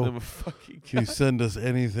show, I'm a fucking you send us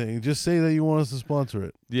anything. Just say that you want us to sponsor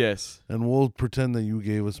it, Yes. and we'll pretend that you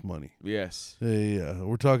gave us money. Yes. Yeah.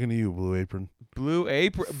 We're talking to you, Blue Apron. Blue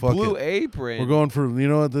Apron. Fuck Blue it. Apron. We're going for, you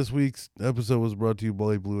know what? This week's episode was brought to you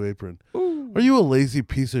by Blue Apron. Ooh. Are you a lazy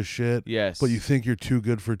piece of shit, Yes. but you think you're too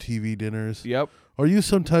good for TV dinners? Yep. Are you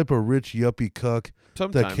some type of rich yuppie cuck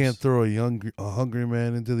Sometimes. that can't throw a hungry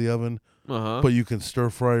man into the oven, Uh-huh. but you can stir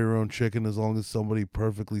fry your own chicken as long as somebody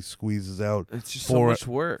perfectly squeezes out It's just four- so much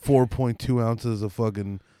work. 4.2 ounces of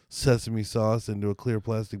fucking sesame sauce into a clear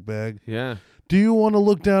plastic bag? Yeah. Do you want to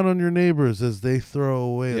look down on your neighbors as they throw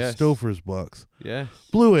away Yes. a Stouffer's box? Yeah.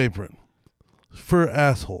 Blue Apron. For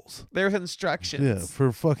assholes. There's instructions.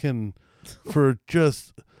 Yeah, for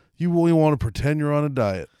just, you want to pretend you're on a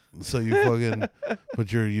diet. So you fucking,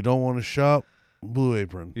 but you don't want to shop, Blue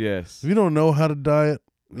Apron. Yes. If you don't know how to diet,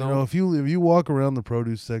 you No. know, if you walk around the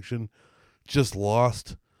produce section just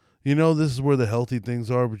lost, you know this is where the healthy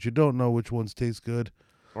things are, but you don't know which ones taste good.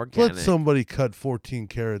 Organic. Let somebody cut 14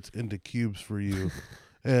 carrots into cubes for you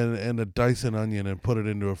and a Dyson onion and put it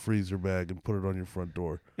into a freezer bag and put it on your front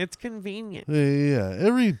door. It's convenient. Yeah.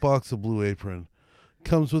 Every box of Blue Apron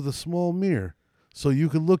comes with a small mirror so you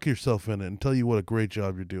can look yourself in it and tell you what a great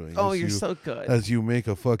job you're doing. Oh, as you're you, so good. as you make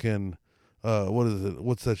a fucking what is it?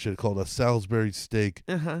 What's that shit called? A Salisbury steak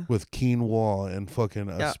Uh-huh. with quinoa and fucking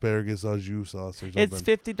Yeah. asparagus au jus sauce or something. It's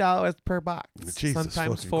 $50 per box. Jesus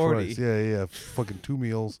sometimes fucking 40. Christ. Yeah. Fucking 2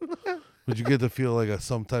 meals. But you get to feel like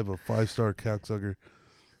some type of 5-star cocksucker.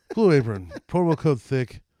 Blue Apron, promo code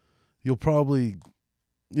THICK. You'll probably,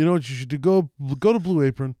 you know what you should do? Go to Blue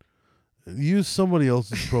Apron, use somebody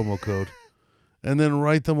else's promo code, and then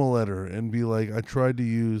write them a letter and be like, I tried to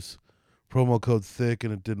use promo code THICK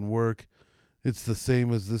and it didn't work. It's the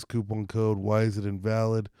same as this coupon code. Why is it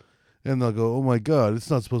invalid? And they'll go, oh my God, it's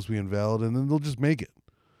not supposed to be invalid. And then they'll just make it.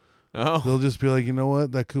 Oh. They'll just be like, you know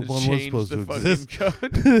what? That coupon was Change supposed the to fucking exist. code.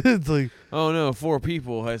 It's like, Oh no, 4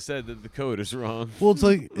 people has said that the code is wrong. well, it's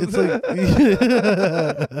like,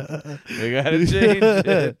 They gotta change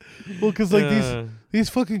it. Well, because like Uh, these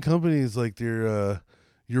fucking companies, like your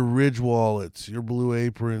Ridge wallets, your Blue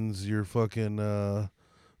Aprons, your fucking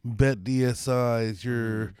Bet DSIs,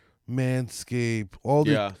 your Manscaped,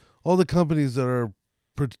 all the companies that are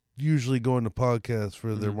usually going to podcasts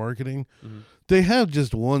for their marketing, they have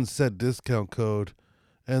just one set discount code,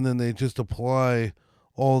 and then they just apply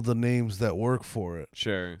all the names that work for it.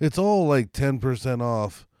 Sure. It's all like 10%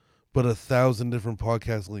 off, but 1,000 different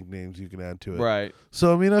podcast link names you can add to it. Right.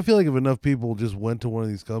 So I mean, I feel like if enough people just went to one of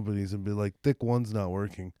these companies and be like, "Thick one's not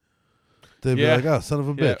working," they'd be Yeah. like, "Oh, son of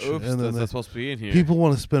a Yeah, bitch!" oops, and then that's not supposed to be in here. people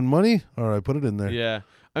want to spend money. All right, put it in there. Yeah.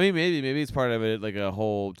 I mean, maybe it's part of it, like a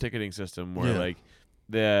whole ticketing system where Yeah. like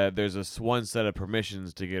there's one set of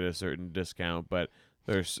permissions to get a certain discount, but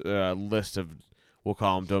there's a list of, we'll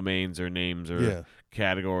call them domains or names or Yeah.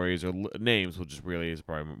 categories or names, which is really is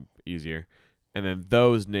probably easier. And then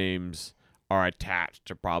those names are attached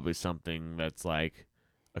to probably something that's like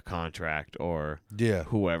a contract or Yeah.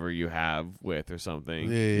 whoever you have with or something.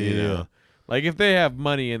 Yeah, you yeah, know? yeah. Like if they have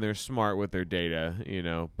money and they're smart with their data, you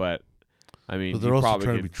know, but I mean, But they're you also probably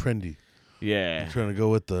trying to could- be trendy. yeah. You're trying to go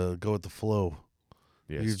with the flow.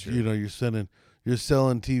 Yeah, it's true. You know, you're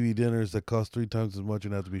selling TV dinners that cost 3 times as much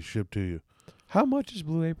and have to be shipped to you. How much is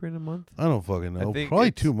Blue Apron a month? I don't fucking know. think Probably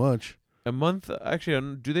it's- too much. A month?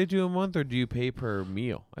 Actually, do they do a month or do you pay per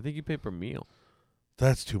meal? I think you pay per meal.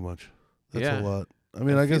 That's too much. That's Yeah. a lot. I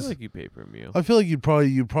mean, I feel guess like you pay per meal. I feel like you'd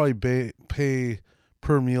probably pay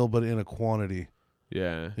per meal, but in a quantity.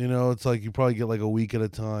 Yeah. You know, it's like you probably get like a week at a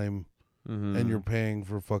time, Mm-hmm. and you're paying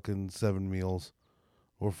for fucking 7 meals,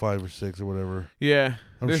 or 5 or 6 or whatever. Yeah.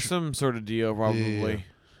 I'm There's su- some sort of deal probably. Yeah. you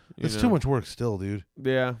It's know. too much work still, dude.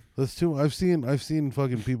 Yeah. That's too. I've seen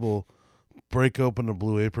fucking people break open a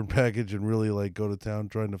Blue Apron package and really like go to town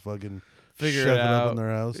trying to fucking Figure shove it up out in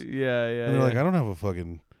their house. Yeah, yeah. And they're like, yeah. I don't have a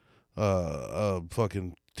fucking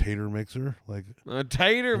tater mixer. Like A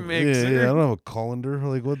tater mixer. Yeah, I don't have a colander.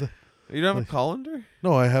 Like what the? You don't have like- a colander?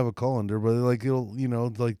 No, I have a colander, but like it'll,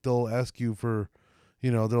 like they'll ask you for,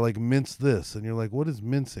 they're like mince this, and you're like, what is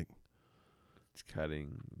mincing? It's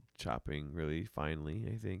chopping really finely,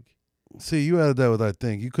 I think. See, you added that with I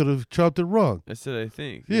think. You could have chopped it wrong. I said I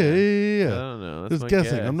think. Yeah. I Yeah. don't know. That's Just my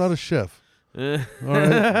guessing. guess. I'm not a chef. All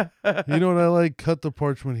right. You know what I like? Cut the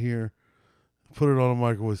parchment here, put it on a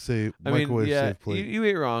microwave safe plate. You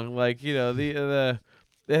ain't wrong. Like, the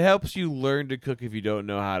it helps you learn to cook if you don't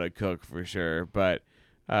know how to cook for sure. But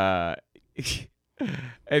if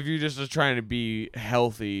you're just trying to be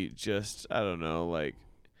healthy, just I don't know, like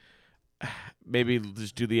maybe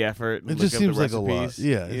just do the effort. And It look just up seems the like a lot. recipes,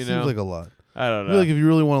 Yeah, it seems like a lot. I don't I know. feel like if you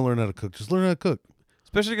really want to learn how to cook, just learn how to cook.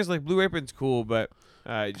 Especially because like Blue Apron's cool, but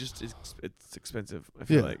it's expensive. I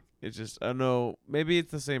feel Yeah. like it's just I don't know. Maybe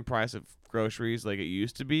it's the same price of groceries like it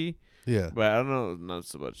used to be, Yeah. but I don't know. Not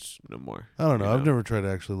so much no more. I don't know. you I've never tried to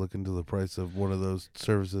actually look into the price of one of those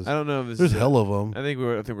services. I don't know if this There's is hell of them. I think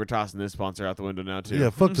we're tossing this sponsor out the window now too. Yeah,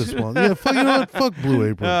 fuck this one. Yeah, fuck, you know what? Fuck Blue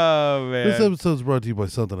Apron. Oh man. This episode's brought to you by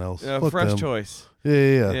something else. Fuck fresh them. choice.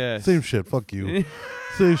 Yeah. Yes. Same shit. Fuck you.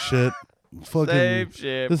 Same shit. Fucking. Same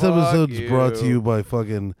shit. This fuck episode's you. brought to you by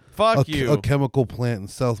fucking Fuck a, you. a chemical plant in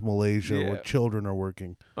South Malaysia Yeah. where children are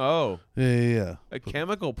working. Oh, Yeah. a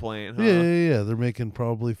chemical plant, huh? Yeah. They're making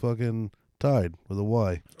probably fucking Tide with a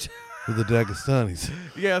Y. With the Dagestanis.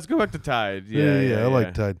 Yeah, let's go back to Tide. Yeah. I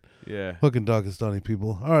like Tide. Yeah. Fucking Dagestani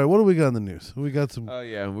people. All right, what do we got in the news? We got some. Oh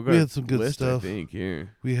yeah, We had some good stuff. I think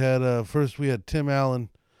here. We had first we had Tim Allen,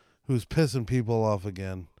 who's pissing people off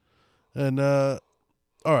again, and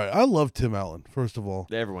all right, I love Tim Allen. First of all,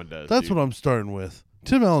 Everyone does. that's what I'm starting with.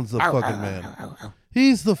 Tim Allen's the fucking man.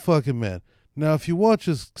 He's the fucking man. Now, if you watch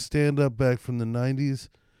his stand up back from the '90s,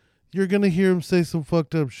 you're gonna hear him say some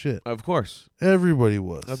fucked up shit. Of course. Everybody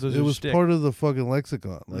was. That was It his was shtick. part of the fucking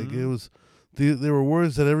lexicon. Like it was. There were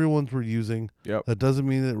words that everyone's were using. Yep. That doesn't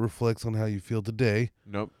mean it reflects on how you feel today.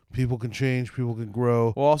 Nope. People can change. People can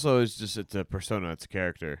grow. Well, also, it's a persona. It's a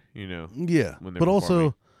character. Yeah, when they're but also,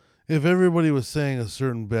 performing. if everybody was saying a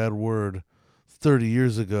certain bad word 30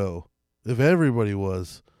 years ago, if everybody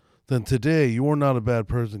was, then today you are not a bad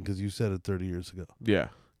person because you said it 30 years ago. Yeah.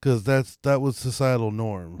 Because that was societal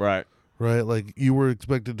norm, Right. right? Like you were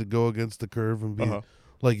expected to go against the curve and be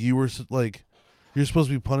like you were like you're supposed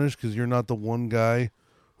to be punished because you're not the one guy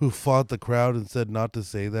who fought the crowd and said not to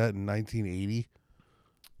say that in 1980.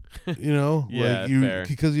 You know, Yeah, like you fair.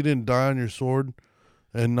 because you didn't die on your sword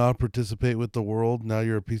and not participate with the world. Now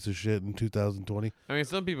you're a piece of shit in 2020. I mean,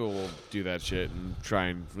 some people will do that shit and try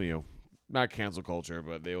and not cancel culture,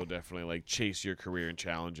 but they will definitely like chase your career and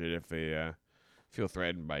challenge it if they feel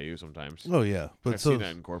threatened by you. Sometimes. Oh yeah, but I've seen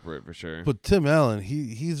that in corporate for sure. But Tim Allen,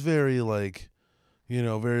 he's very like,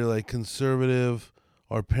 very like conservative.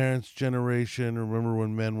 Our parents' generation. Remember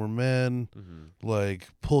when men were men? Like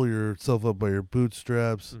pull yourself up by your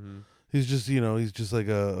bootstraps. He's just he's just like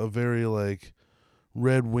a very like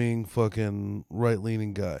red wing fucking right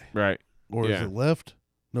leaning guy. Right. Or is it left?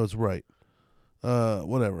 No, it's right.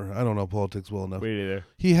 Whatever. I don't know politics well enough. Wait either.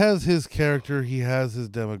 He has his character. He has his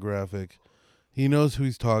demographic. He knows who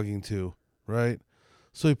he's talking to, right?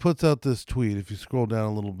 So he puts out this tweet, if you scroll down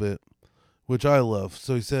a little bit, which I love.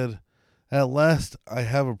 So he said, "At last, I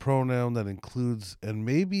have a pronoun that includes and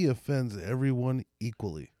maybe offends everyone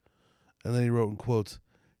equally." And then he wrote in quotes,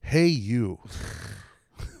 "Hey, you."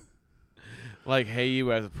 Like "hey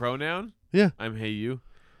you" as a pronoun. Yeah. I'm "hey you."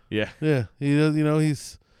 Yeah. Yeah. He does.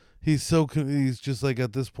 He's just like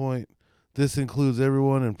at this point, this includes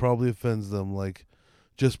everyone and probably offends them, like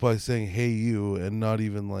just by saying "hey, you" and not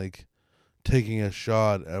even like taking a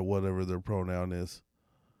shot at whatever their pronoun is.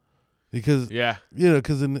 Because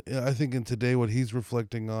because I think in today what he's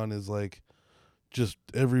reflecting on is like just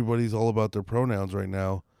everybody's all about their pronouns right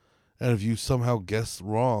now, and if you somehow guess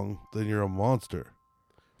wrong, then you're a monster.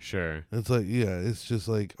 Sure. It's like it's just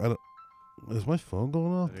like I don't. Is my phone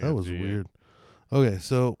going off? think That that's was you. weird. Okay,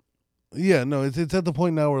 so no, it's at the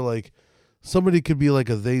point now where like somebody could be like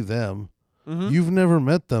a they them. You've never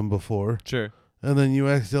met them before. Sure. And then you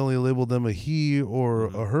accidentally labeled them a he or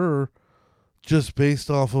a her just based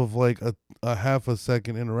off of like a half a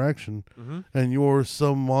second interaction, and you're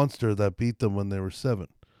some monster that beat them when they were 7.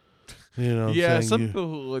 You know what I'm saying? Some people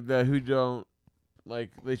like that who don't like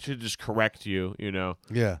they should just correct you,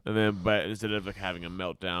 Yeah. and then but instead of like having a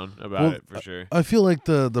meltdown about it for sure. I feel like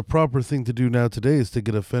the proper thing to do now today is to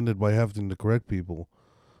get offended by having to correct people,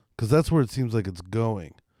 because that's where it seems like it's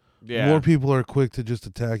going. Yeah. More people are quick to just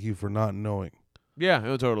attack you for not knowing.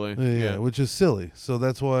 Yeah, totally. Yeah, which is silly. So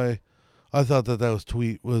that's why I thought that was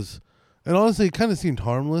tweet was And honestly, it kind of seemed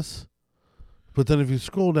harmless. But then if you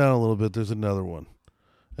scroll down a little bit, there's another one.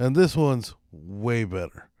 And this one's way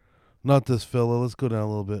better. Not this fella. Let's go down a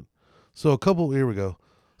little bit. So here we go.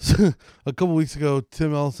 A couple weeks ago,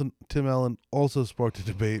 Tim Allen also sparked a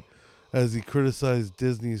debate as he criticized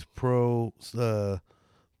Disney's wow,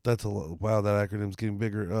 that acronym's getting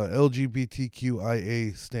bigger.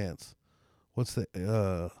 LGBTQIA stance. What's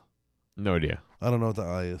the No idea. I don't know what the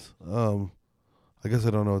I is. I guess I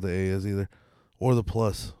don't know what the A is either, or the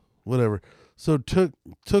plus, whatever. So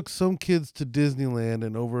took some kids to Disneyland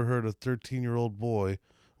and overheard a 13-year-old boy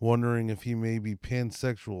wondering if he may be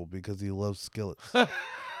pansexual because he loves skillets.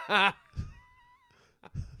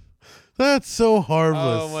 That's so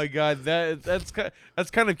harmless. Oh my god, that's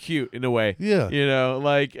kind of cute in a way. Yeah. You know,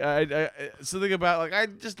 like I something about like I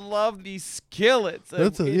just love these skillets.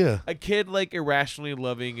 That's a kid like irrationally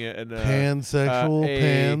loving an pansexual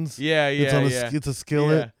pans. Yeah. It's a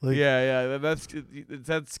skillet. Yeah. That's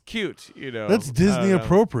cute. You know, that's Disney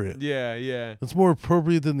appropriate. Yeah. It's more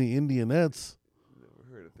appropriate than the Indianettes. Never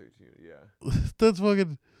heard of 13. Yeah. That's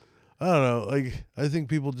fucking. I don't know. Like I think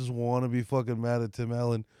people just want to be fucking mad at Tim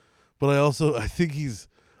Allen. But I think he's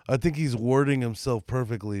wording himself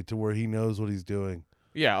perfectly to where he knows what he's doing.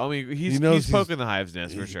 Yeah, I mean, he's poking the hive's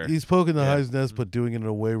nest for sure. He's poking the hive's nest, but doing it in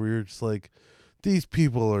a way where you're just like, he's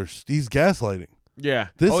gaslighting. Yeah.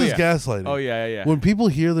 This is gaslighting. Oh, yeah. When people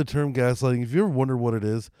hear the term gaslighting, if you ever wonder what it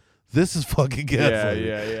is, this is fucking gaslighting.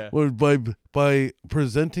 Yeah. Where by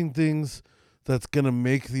presenting things that's going to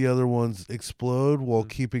make the other ones explode while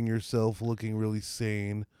keeping yourself looking really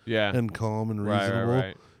sane and calm and reasonable.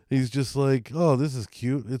 Right. He's just like, oh, this is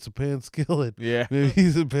cute. It's a pan skillet. Yeah. Maybe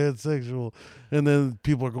he's a pansexual. And then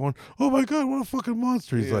people are going, oh, my God, what a fucking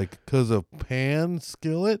monster. He's like, because of pan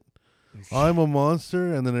skillet, I'm a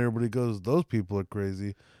monster. And then everybody goes, those people are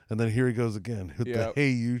crazy. And then here he goes again with the hey,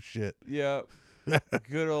 you shit. Yeah.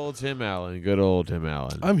 Good old Tim Allen.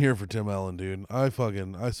 I'm here for Tim Allen, dude. I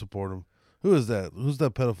support him. Who is that? Who's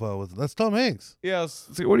that pedophile with? That's Tom Hanks. Yeah.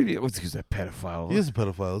 So what do you who's that pedophile? He is a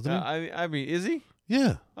pedophile, isn't he? I mean, is he?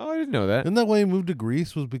 Yeah. Oh, I didn't know that. Isn't that why he moved to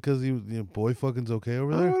Greece? Was because boy fucking's okay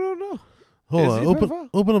over there? I don't know. Hold Is on. he a pedophile?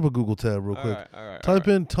 Open up a Google tab real quick. All right. Type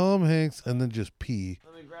in Tom Hanks and then just P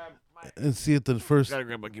Let me grab and see if the first. Gotta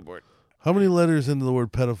grab my keyboard. How many letters into the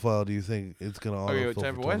word pedophile do you think it's gonna autofill for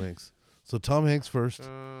time for Tom what? Hanks? So Tom Hanks first.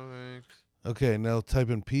 Hanks. Okay, now type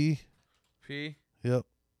in P. P. Yep.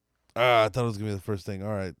 I thought it was gonna be the first thing.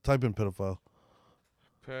 All right, type in pedophile.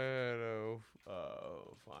 Pedophile.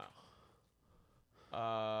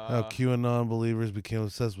 How QAnon believers became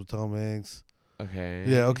obsessed with Tom Hanks. Okay.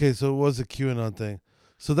 Yeah. Okay. So it was a QAnon thing.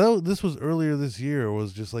 So this was earlier this year. It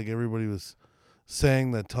was just like everybody was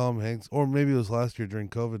saying that Tom Hanks, or maybe it was last year during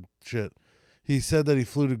COVID shit. He said that he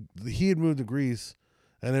had moved to Greece,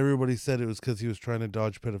 and everybody said it was because he was trying to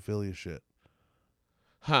dodge pedophilia shit.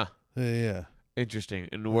 Huh. Yeah. Interesting.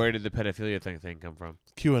 And where did the pedophilia thing come from?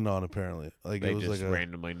 QAnon apparently. Like They it was just like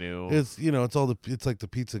randomly knew. It's it's like the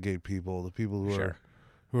Pizzagate people, the people who are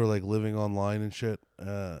like living online and shit,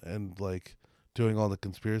 and like doing all the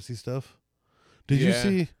conspiracy stuff. Did you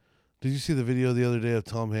see the video the other day of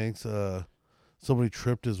Tom Hanks? Somebody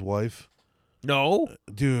tripped his wife. No.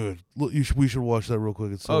 Dude, look, we should watch that real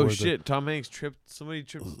quick. It's so Oh worth shit! it. Tom Hanks somebody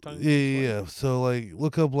tripped. Yeah. So like,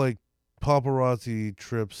 look up like paparazzi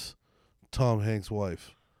trips Tom Hanks'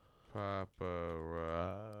 wife.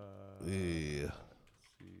 Paparazzi. Yeah.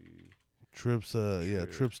 Trips.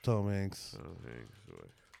 Trips Tom Hanks. Tom Hanks' wife.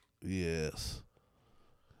 Yes.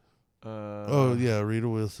 Oh yeah, Rita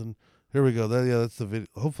Wilson. Here we go. That's the video.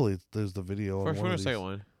 Hopefully, there's the video. First on one or of second these.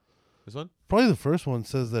 one? This one? Probably the first one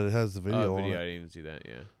says that it has the video. Video. On I it. didn't even see that.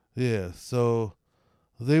 Yeah. Yeah. So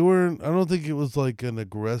they weren't. I don't think it was like an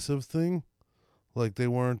aggressive thing. Like they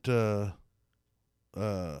weren't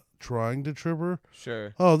trying to trip her.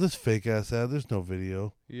 Sure. Oh, this fake ass ad. There's no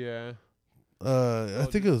video. Yeah. I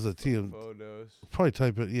think it was a TM. Photos. Probably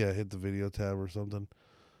type it. Yeah, hit the video tab or something.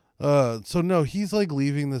 So no, he's like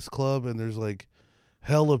leaving this club and there's like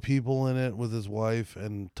hella people in it with his wife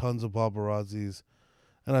and tons of paparazzis.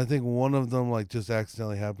 And I think one of them like just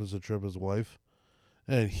accidentally happens to trip his wife.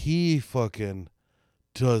 And he fucking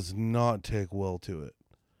does not take well to it.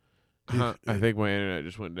 I think my internet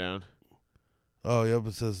just went down. Oh, yep,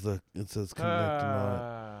 it says connecting on it.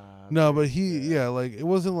 No, but like it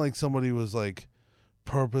wasn't like somebody was like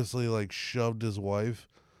purposely like shoved his wife,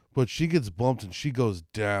 but she gets bumped and she goes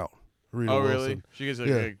down. Rita Oh, Wilson. really? She gets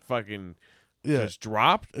like fucking Yeah. just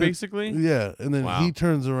dropped, basically? Yeah, and then Wow. he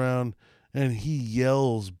turns around and he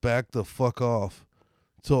yells back the fuck off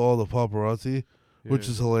to all the paparazzi, which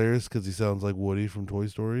Yeah. is hilarious because he sounds like Woody from Toy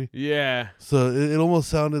Story. Yeah. So it almost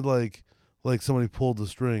sounded like like somebody pulled the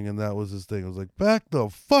string and that was his thing. It was like, back the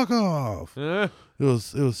fuck off. It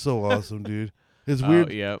was so awesome, dude. It's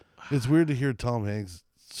weird. Yep. It's weird to hear Tom Hanks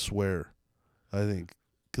swear, I think,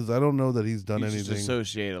 because I don't know that he's done You anything. just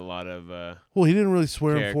associate a lot of Well, he didn't really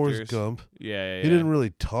swear in Forrest characters. Gump. yeah. He didn't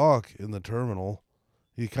really talk in The Terminal.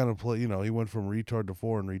 He kind of he went from retard to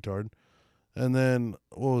foreign retard. And then,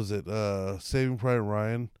 what was it? Saving Private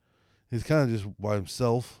Ryan. He's kind of just by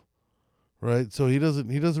himself, right? So he doesn't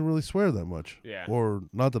really swear that much. Yeah. Or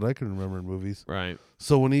not that I can remember in movies. Right.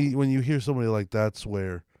 So when you hear somebody like that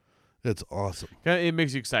swear, it's awesome. It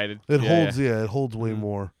makes you excited. It holds way Mhm.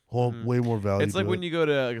 more, Mhm. way more value. It's like to when it. you go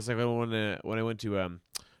to, it's like when I went to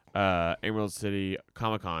Emerald City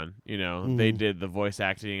Comic Con. They Mhm. did the voice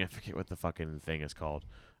acting. I forget what the fucking thing is called.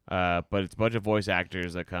 But it's a bunch of voice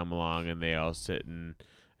actors that come along and they all sit in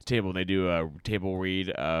a table and they do a table read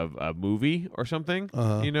of a movie or something.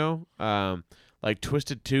 Uh-huh. Like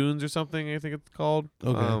Twisted Tunes or something. I think it's called.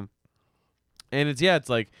 Okay. And it's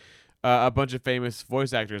like a bunch of famous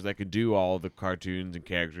voice actors that could do all the cartoons and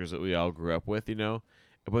characters that we all grew up with.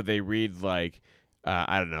 But they read like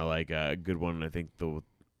I don't know, like a good one. I think the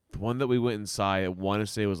one that we went and saw, I want to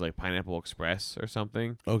say was like Pineapple Express or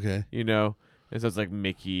something. Okay. And so it's like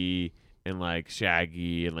Mickey and like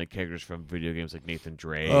Shaggy and like characters from video games like Nathan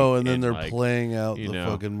Drake. Oh, and then they're like, playing out the know,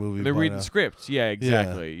 fucking movie. they're by reading now. scripts. Yeah,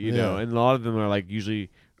 exactly. yeah. And a lot of them are like usually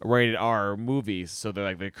rated R movies, so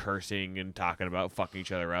they're cursing and talking about fucking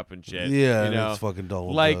each other up and shit. Yeah, and it's fucking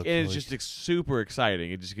dull. like, and it's just super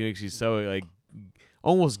exciting. It just makes you so like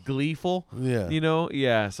almost gleeful. Yeah.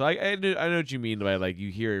 Yeah. So I know what you mean by like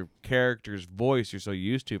you hear character's voice you're so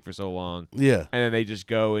used to for so long, Yeah. and then they just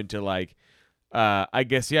go into like I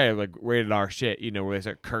guess like rated R shit, where they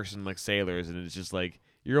start cursing like sailors, and it's just like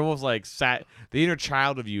you're almost like the inner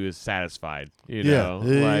child of you is satisfied, Yeah.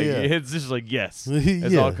 like Yeah. it's just like yes,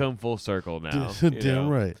 it's all come full circle now. you Damn know?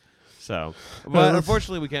 right. So, but that's-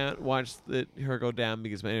 unfortunately, we can't watch her go down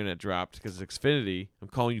because my internet dropped because Xfinity. I'm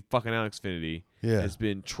calling you fucking out, Xfinity. Yeah. Has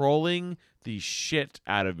been trolling the shit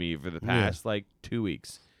out of me for the past like 2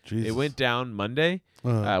 weeks. Jesus. It went down Monday.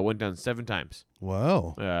 Uh-huh. Went down 7 times.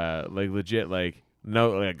 Wow. Like legit, like no,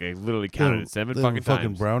 like I literally counted it 7 They fucking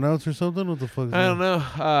fucking times. brownouts or something. What the fuck? Is I don't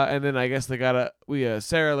that? know. And then I guess they got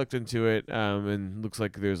Sarah looked into it. And looks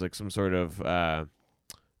like there's like some sort of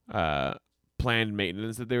planned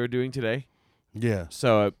maintenance that they were doing today. Yeah.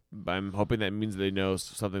 So I'm hoping that means they know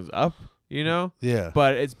something's up. Yeah.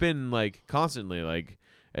 But it's been like constantly, like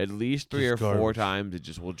at least 3 Just or 4 garbage. times. It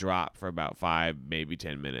just will drop for about 5, maybe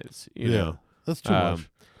 10 minutes. You Yeah. know. That's too much.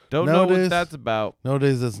 Don't know Nowadays- what that's about.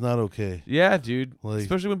 Nowadays, that's not okay. Yeah, dude. Like-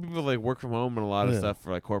 Especially when people like work from home and a lot of Yeah. stuff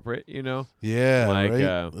for like corporate, Yeah, Like,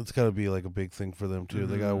 right. It's got to be like a big thing for them too.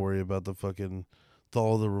 They got to Mhm. worry about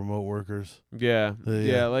all the remote workers. Yeah.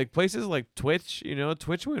 Yeah. Like places like Twitch,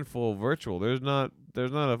 Twitch went full virtual. There's not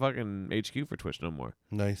a fucking HQ for Twitch no more.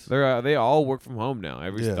 Nice. They all work from home now.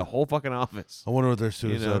 Yeah. The whole fucking office. I wonder what their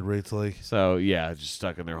suicide know. rate's like So yeah, just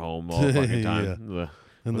stuck in their home all the fucking time. Ugh.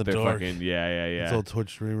 in the With their dark. fucking yeah. It's all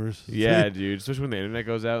Twitch streamers. Yeah, dude. Especially when the internet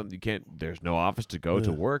goes out, there's no office to go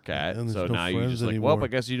to Yeah. work at. And there's So no now you friends just like, anymore. well, I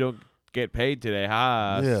guess you don't get paid today.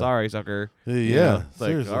 Ha, Yeah. sorry, sucker. Yeah. You know? It's like,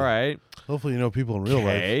 Seriously. all right. Hopefully, you know people in real life.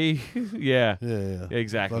 Okay. Yeah. Yeah.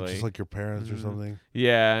 Exactly. Not just like your parents or Mhm. something.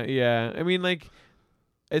 Yeah. I mean, like,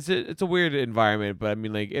 it's a weird environment, but I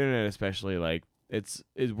mean, like, internet especially, like,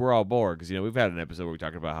 we're all bored because we've had an episode where we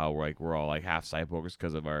talked about how we're all like half cyborgs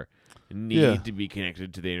because of our need Yeah. to be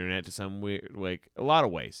connected to the internet to some weird, like a lot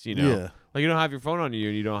of ways. Yeah. Like you don't have your phone on you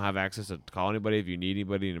and you don't have access to call anybody if you need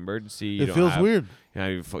anybody in an emergency. You It don't feels have, weird.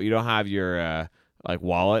 You don't have your like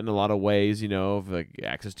wallet in a lot of ways. Of, like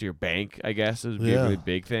access to your bank. I guess is a Yeah. really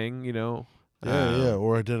big thing. Yeah.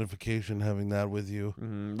 Or identification, having that with you.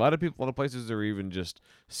 A lot of places are even just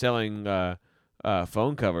selling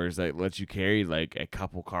phone covers that let you carry like a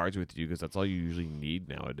couple cards with you because that's all you usually need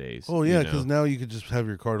nowadays. Oh yeah, because now you could just have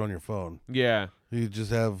your card on your phone. Yeah. You just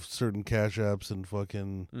have certain cash apps and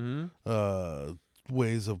fucking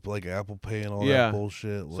ways of like Apple Pay and all Yeah. that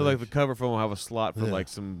bullshit. So like the cover phone will have a slot for Yeah. like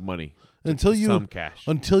some money. until you some cash.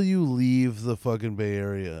 until you leave the fucking Bay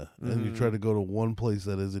Area and you Mhm. try to go to one place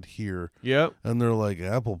that isn't here, Yep. and they're like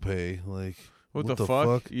Apple Pay, like What the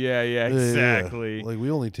fuck? Yeah, Yeah, exactly. Like we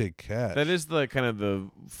only take cash. That is the kind of the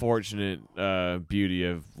fortunate beauty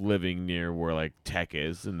of living near where like tech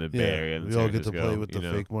is in the Bay Area. And we San all get to Francisco, play with the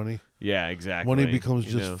fake money. Yeah, exactly. Money becomes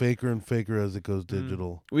you just know. faker and faker as it goes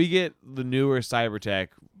digital. We get the newer cyber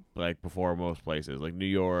tech like before most places, like New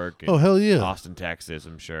York. And Oh hell yeah! Austin, Texas,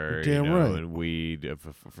 I'm sure. You're damn right. And weed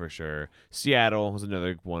for sure. Seattle was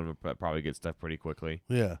another one that probably gets stuff pretty quickly.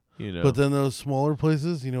 Yeah. But But then those smaller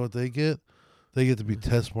places, you know what they get? They get to be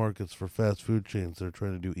test markets for fast food chains that are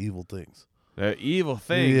trying to do evil things. the evil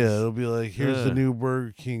things. Yeah, it'll be like, here's the Ugh. new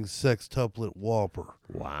Burger King sextuplet Whopper.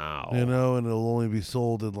 Wow. You know, and it'll only be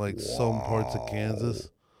sold in like some parts of Kansas.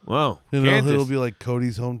 Wow. You know, Kansas. it'll be like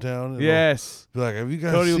Cody's hometown. It'll Yes. be like, have you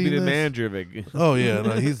guys Cody will seen be the this? manager of it. Oh yeah,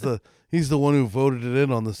 no, he's the one who voted it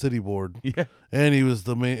in on the city board, Yeah. and he was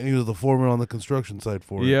the foreman on the construction site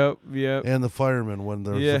for it. Yep. And the fireman when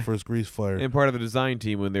there was Yeah. the first grease fire. And part of the design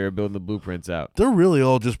team when they were building the blueprints out. They're really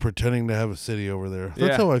all just pretending to have a city over there. That's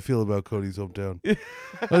Yeah. how I feel about Cody's hometown.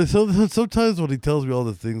 Sometimes when he tells me all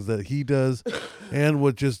the things that he does and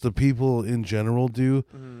what just the people in general do,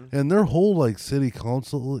 and their whole like city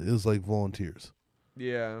council is like volunteers.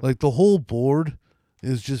 Yeah. Like the whole board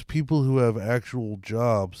is just people who have actual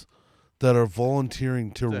jobs that are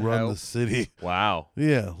volunteering to run help. the city. Wow.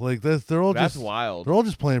 Yeah, like they're all That's just wild. they're all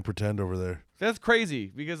just playing pretend over there. That's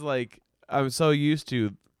crazy because like I'm so used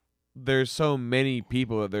to there's so many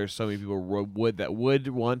people that would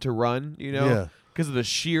want to run, you know, Yeah. because of the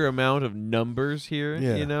sheer amount of numbers here,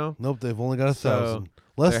 Yeah. you know. Nope, they've only got 1,000. So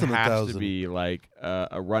Less there than has 1,000. to be like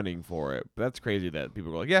a running for it. But that's crazy that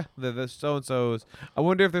people go like, yeah, the so and so's. I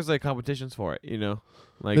wonder if there's like competitions for it, you know,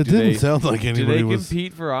 like It do didn't they, sound like do anybody they was.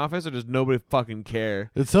 compete for office or does nobody fucking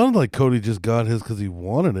care? It sounded like Cody just got his because he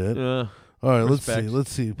wanted it. Uh, All right, respect.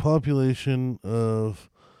 let's see. Population of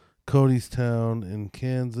Cody's town in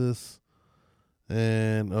Kansas.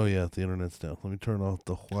 And, oh yeah, the internet's down. Let me turn off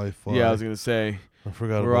the Wi-Fi. yeah, I was gonna say I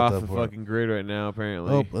forgot we're about off that the part. fucking grid right now.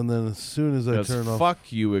 Apparently, Oh, and then as soon as I 'Cause turn off...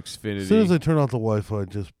 fuck you, As Xfinity. soon as I turn off the Wi-Fi,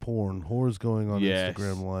 just porn. Whores going on Yes.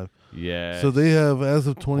 Instagram Live. yeah. So they have, as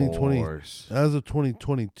of 2020... Horse. As of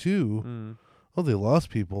 2022... Mm. Oh, they lost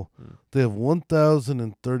people. Mm. They have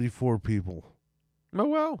 1,034 people. Oh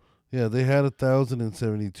well. Yeah, they had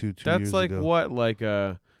 1,072 2 That's years like ago. what? Like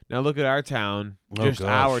now look at our town. Oh, Just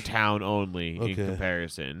our gosh. town only in Okay.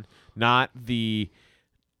 comparison. Not the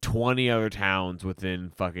 20 other towns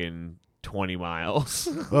within fucking 20 miles.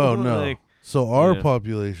 Oh no! Like, So our yeah.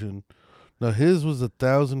 population, now his was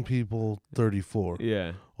 1,000 people, 34.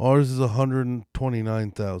 yeah. Ours is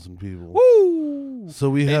 129,000 people. Woo! So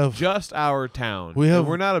we In have just our town. we And have-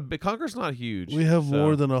 we're not a big Concord's not huge. we have so,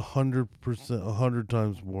 more than 100%, 100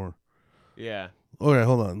 times more. Yeah. Okay,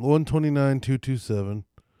 hold on. 129,227.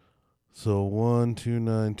 So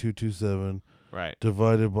 129,227 Right.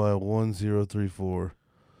 divided by 1,034.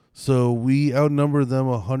 So we outnumber them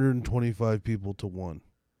 125 people to 1.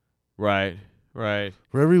 Right. Right.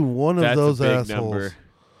 For every one of That's those a big assholes, number.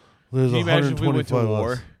 there's Can you imagine if we went to 125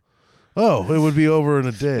 war? us. Oh, it would be over in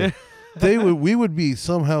a day. We would be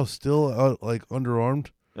somehow still out, like underarmed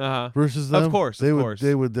Uh-huh. versus them. Of course, they of would. course.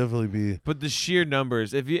 They would definitely be. But the sheer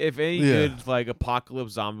numbers, if any Yeah. good like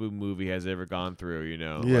apocalypse zombie movie has ever gone through, you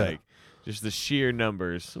know, Yeah. like just the sheer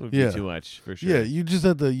numbers would Yeah. be too much for sure. Yeah, you'd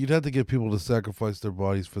have to get people to sacrifice their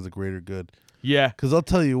bodies for the greater good. Yeah. Because I'll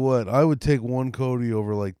tell you what, I would take one Cody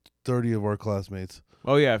over like 30 of our classmates.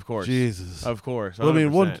 Oh yeah, of course. Jesus. Of course. I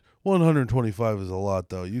mean, 100%. 125 is a lot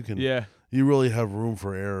though. You can. Yeah. You really have room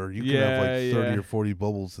for error. You can have like 30 Yeah, yeah. or 40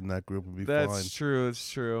 bubbles in that group and be That's fine. true. That's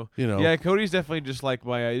true. You know. Yeah, Cody's definitely just like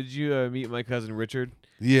my. Did you meet my cousin Richard?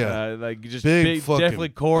 Yeah. Like just Big fucking definitely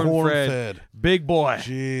corn-fed, fed. big boy,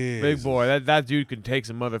 Jeez. big boy. That dude can take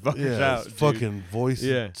some motherfuckers Yeah, out. his dude. fucking voice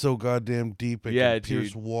Yeah. is so goddamn deep it Yeah, can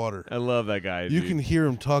pierce dude. water. I love that guy. You dude. can hear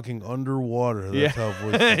him talking underwater. That's Yeah. how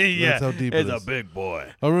voice. Yeah. That's how deep It's it a is. big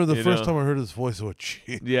boy. I remember the you first know. time I heard his voice. I went,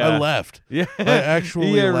 "Gee." Yeah. I laughed. Yeah. I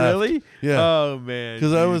actually yeah, laughed. really? Yeah. Oh man.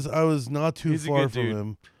 Because I dude. was not too He's a far good from dude.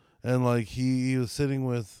 him, and like he was sitting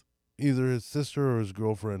with either his sister or his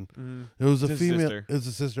girlfriend. Mhm. It was a It's his female. sister. It's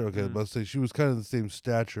a sister. Okay, I was Mhm. about to say she was kind of the same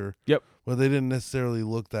stature. Yep. But they didn't necessarily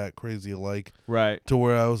look that crazy alike. Right. To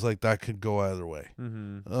where I was like, that could go either way.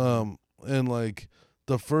 Mm-hmm. And like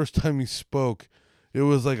the first time he spoke, it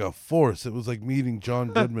was like a force. It was like meeting John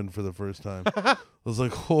Goodman for the first time. I was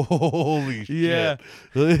like, holy Yeah.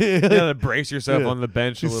 shit. You gotta brace yourself Yeah. on the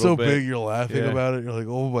bench a He's little so bit. big, you're laughing Yeah. about it. You're like,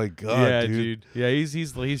 oh my god, yeah, dude. Yeah, he's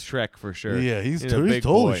Shrek for sure. Yeah, he's a totally big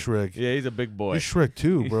boy. Shrek. Yeah, he's a big boy. He's Shrek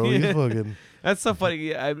too, bro. He's Yeah. fucking. That's so funny.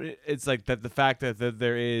 Yeah, I mean, it's like that. The fact that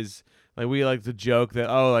there is like we like to joke that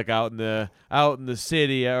like out in the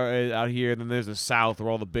city or out here, and then there's the South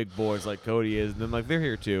where all the big boys like Cody is, and then like they're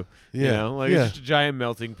here too. Yeah, You know, like yeah. it's just a giant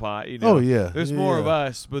melting pot. You know. Oh yeah. There's more of yeah.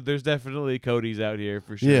 us, but there's definitely Cody's out here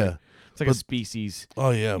for sure. Yeah. It's like a But- species.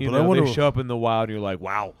 Oh yeah, You but I know, wonder. they show up in the wild, and you're like,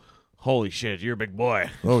 wow, holy shit, you're a big boy.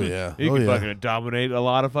 Oh yeah. You oh can yeah. fucking dominate a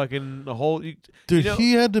lot of fucking the whole. Dude, you know,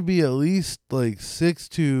 he had to be at least like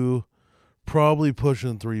 6'2", probably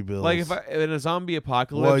pushing 3 bills. like if in a zombie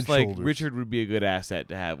apocalypse, Wide like shoulders. Richard would be a good asset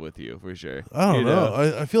to have with you for sure. I don't You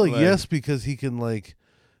know. I feel like Like- yes, because he can like,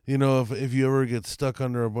 you know, if you ever get stuck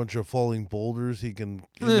under a bunch of falling boulders, he can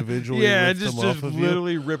individually yeah, lift just them off of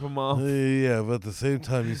literally rip them off. you. Yeah, but at the same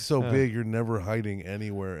time, he's so big, you're never hiding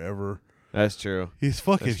anywhere ever. That's true. He's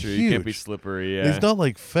fucking That's true. huge. You can't be slippery. Yeah. He's not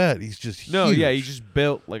like fat. He's just No, huge. yeah, he's just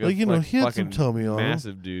built like a Like, you know, like he had some fucking tummy on him.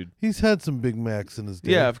 massive dude. He's had some Big Macs in his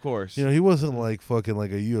day. Yeah, of course. You know, he wasn't like fucking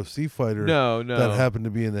like a UFC fighter no, that happened to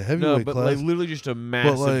be in the no, heavyweight but class. like literally just a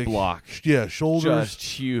massive like, block, yeah, shoulders just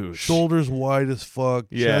huge. shoulders wide as fuck.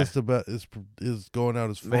 Yeah. Chest about is going out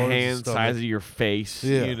as far the as hand his stomach. size of your face.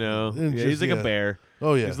 Yeah. You know, And yeah, just- he's like yeah. a bear.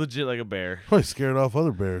 Oh yeah, He's legit like a bear. probably scared off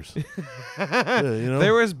other bears. Yeah, you know.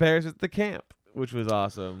 There was bears at the camp, which was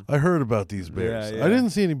awesome. I heard about these bears. Yeah. I didn't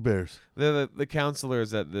see any bears. They're the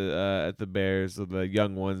counselors at the bears, or the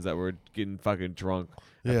young ones that were getting fucking drunk.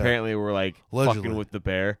 Yeah. Apparently, were like Allegedly. fucking with the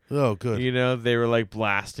bear. Oh, good. You know, they were like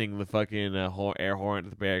blasting the fucking air horn at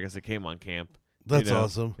the bear because it came on camp. That's you know,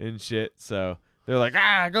 awesome, and shit. So they're like,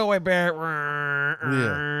 go away, bear.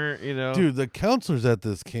 Yeah. You know, dude. The counselors at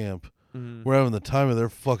this camp Mhm. were having the time of their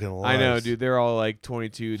fucking lives. I know, dude. They're all like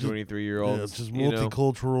 22, 23-year-olds. Yeah, just you know?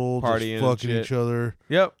 multicultural, partying and just fucking shit. each other.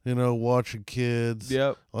 Yep. You know, watching kids.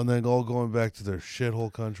 Yep. And then all going back to their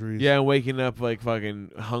shithole countries. Yeah, and waking up like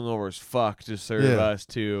fucking hungover as fuck to serve Yeah. us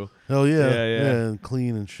too. Hell yeah. Yeah. And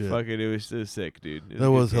clean and shit. Fucking, it was sick, dude. It That a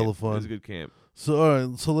good was hella camp. fun. It was a good camp. So all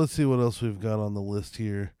right, so let's see what else we've got on the list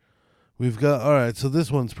here. We've got all right, so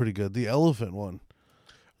this one's pretty good. The elephant one.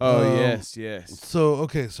 Oh Um, yes. So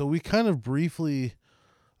okay, so we kind of briefly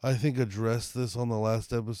I think addressed this on the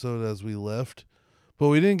last episode as we left, but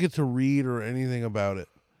we didn't get to read or anything about it.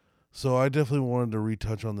 So I definitely wanted to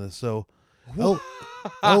retouch on this. So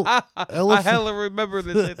I elephant hella remember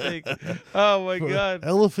this. I think. Oh my god.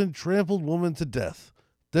 elephant trampled woman to death,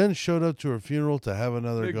 then showed up to her funeral to have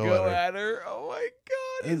another To go, at her. Oh my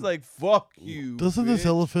god. He's And like, fuck you. Doesn't this bitch.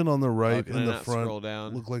 elephant on the right Can in I the not front scroll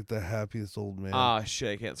down? look like the happiest old man? Ah shit!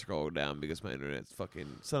 I can't scroll down because my internet's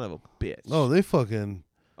fucking son of a bitch. Oh, they fucking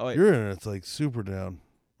oh wait, your internet's like super down.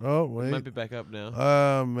 Oh it wait, might be back up now.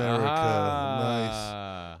 America, nice.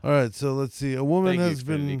 Ah. All right, so let's see. A woman Thank you, has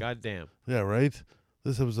been Xfinity. Goddamn. yeah, right.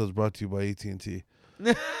 This episode is brought to you by AT&T.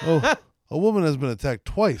 Oh, a woman has been attacked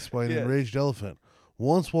twice by an Yes. enraged elephant.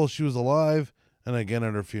 Once while she was alive, and again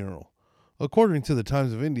at her funeral. According to the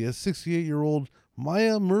Times of India, 68-year-old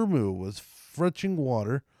Maya Murmu was fetching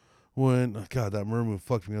water when God, that Murmu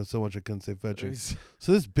fucked me up so much I couldn't say fetching. So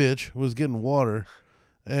this bitch was getting water,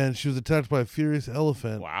 and she was attacked by a furious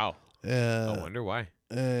elephant. Wow. I And, wonder why.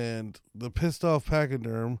 and the pissed off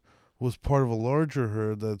pachyderm was part of a larger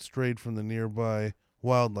herd that strayed from the nearby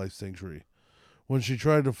wildlife sanctuary. When she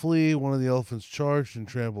tried to flee, one of the elephants charged and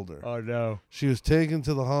trampled her. Oh no. She was taken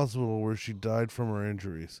to the hospital where she died from her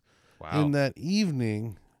injuries. Wow. In that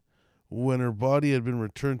evening, when her body had been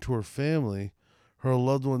returned to her family, her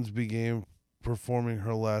loved ones began performing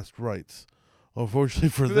her last rites. Unfortunately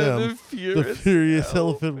for them, the furious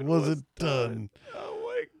elephant wasn't done. Oh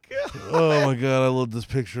my god. Oh my god, I love this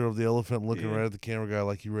picture of the elephant looking Yeah. right at the camera guy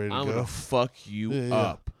like you ready to I'm go. gonna fuck you Yeah, yeah.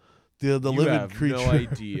 up. The you living have creature no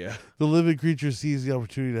idea. the living creature seized the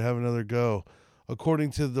opportunity to have another go. According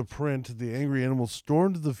to the print, the angry animal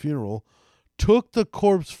stormed the funeral, took the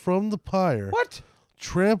corpse from the pyre, What?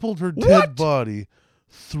 trampled her What? dead body,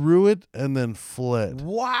 threw it, and then fled.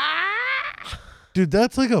 Wow. Dude,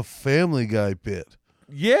 that's like a Family Guy bit.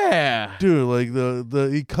 Yeah. Dude, like the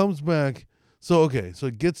he comes back. So okay, so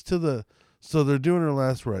it gets to the so they're doing her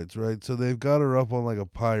last rites, right? So they've got her up on like a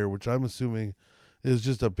pyre, which I'm assuming is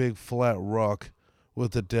just a big flat rock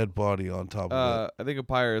with a dead body on top of it. I think a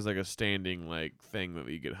pyre is like a standing like thing that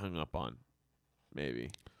you get hung up on.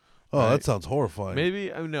 Maybe. Oh, right. that sounds horrifying.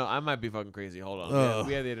 Maybe. Oh, no, I might be fucking crazy. Hold on.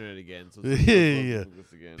 We have the internet again. So Yeah, let's yeah. look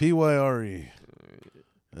this again. PYRE.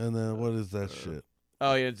 And then what is that shit?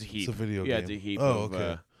 Oh yeah, it's a heap. It's a video yeah, game. it's a heap. Oh, of,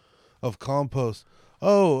 okay. Of compost.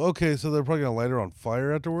 Oh, okay. So they're probably gonna light her on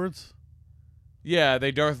fire afterwards. yeah,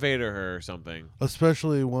 they Darth Vader her or something.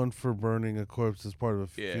 Especially one for burning a corpse as part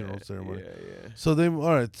of a Yeah. funeral ceremony. Yeah. So they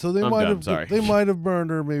all right. So they I'm might dumb, have sorry. they might have burned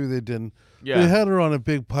her. Maybe they didn't. Yeah. They had her on a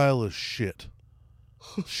big pile of shit,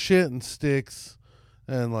 shit and sticks,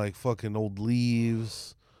 and like fucking old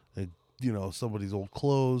leaves, and somebody's old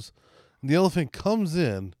clothes. And the elephant comes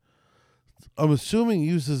in. I'm assuming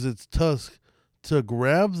uses its tusk to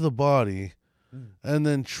grab the body, and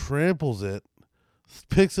then tramples it,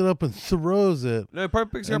 picks it up and throws it, No, it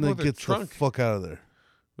probably picks her up and then with her gets the trunk. fuck out of there.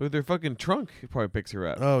 With their fucking trunk, it probably picks her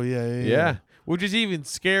up. Oh yeah. Yeah, which is even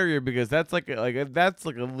scarier because that's like a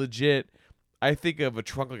legit. I think of a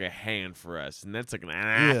trunk like a hand for us, and that's like an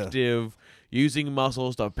active using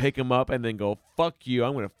muscles to pick him up and then go fuck you.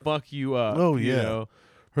 I'm gonna fuck you up. Oh, you yeah. know?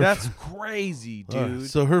 Her That's crazy, dude.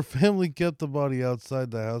 So her family kept the body outside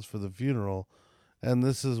the house for the funeral, and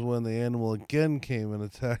this is when the animal again came and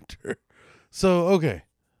attacked her. So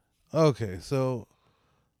okay, so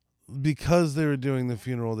because they were doing the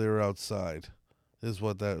funeral, they were outside, is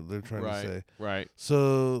what that they're trying to say. Right.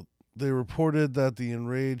 So they reported that the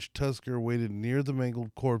enraged tusker waited near the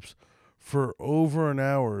mangled corpse for over an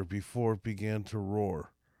hour before it began to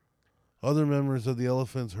roar. Other members of the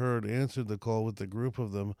elephant's herd answered the call with a group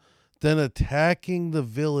of them, then attacking the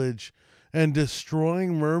village and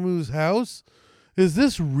destroying Murmu's house. Is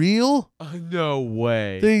this real? No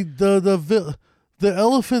way. The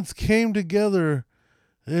elephants came together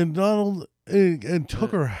and and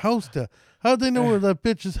took her house down. How'd they know where that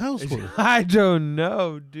bitch's house was? I don't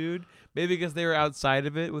know, dude. Maybe because they were outside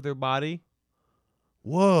of it with their body.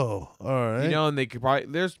 Whoa! All right. You know, and they could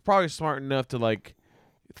they're probably smart enough to like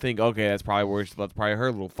think, okay, that's probably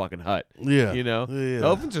her little fucking hut. Yeah. You know? Yeah.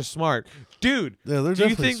 Elephants are smart. Dude, Yeah, they're do you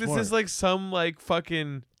definitely think smart. this is like some like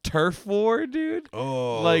fucking turf war, dude?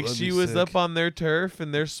 Oh, like that'd she be was sick. up on their turf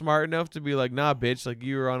and they're smart enough to be like, nah, bitch, like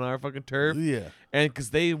you were on our fucking turf. Yeah. And because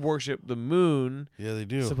they worship the moon, Yeah, they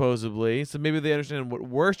do. supposedly. So maybe they understand what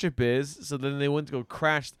worship is. So then they went to go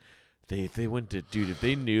crash. They went to, dude, if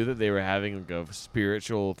they knew that they were having like a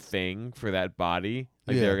spiritual thing for that body,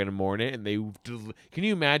 like they Yeah. were going to mourn it. And can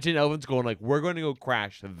you imagine Elvin's going like, we're going to go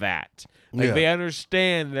crash that. Like Yeah. they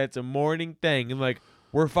understand that it's a mourning thing. And like,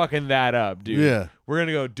 we're fucking that up, dude. Yeah. We're going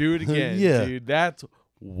to go do it again, Yeah. dude. That's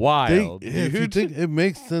wild, If you dude. think, it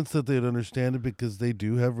makes sense that they'd understand it because they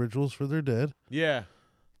do have rituals for their dead. Yeah.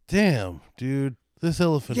 Damn, dude. This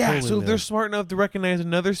elephant. Yeah, totally so knew. they're smart enough to recognize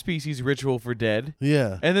another species ritual for dead.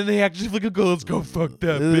 Yeah. And then they actually go, let's go fuck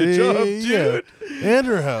that bitch up, dude. Yeah. And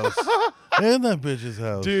her house. And that bitch's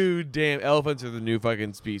house. Dude, damn, elephants are the new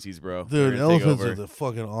fucking species, bro. Dude, elephants are the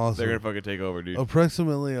fucking awesome. They're gonna fucking take over, dude.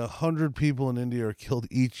 Approximately 100 people in India are killed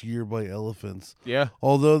each year by elephants. Yeah.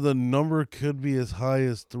 Although the number could be as high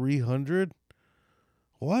as 300.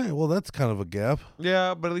 Why? Well, that's kind of a gap.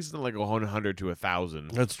 Yeah, but at least not like 100 to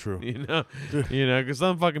 1,000. That's true. You know? Because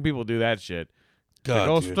some fucking people do that shit. God,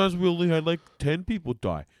 like, dude. sometimes we only had like 10 people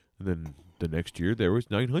die. And then the next year there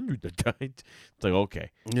was 900 that died. It's like,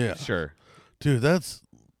 okay. Yeah. Sure. Dude, that's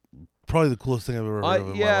probably the coolest thing I've ever heard of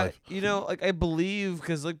in my yeah, life. like I believe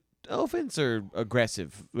because like elephants are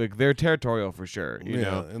aggressive, like they're territorial for sure. You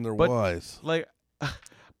know, and they're But- wise. like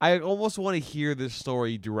I almost want to hear this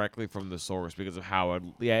story directly from the source because of how it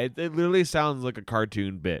literally sounds like a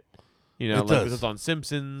cartoon bit. You know, It like does. if it's on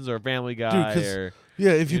Simpsons or Family Guy 'cause or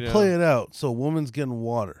Yeah, if you you play know. it out, so woman's getting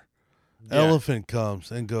water. Yeah. Elephant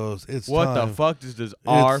comes and goes, it's what time. the fuck does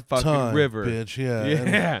our It's fucking time, river? bitch. Yeah. and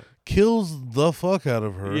Yeah, kills the fuck out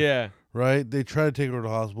of her. yeah, Right? They try to take her to the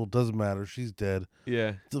hospital. Doesn't matter. She's dead.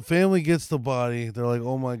 yeah. The family gets the body. They're like,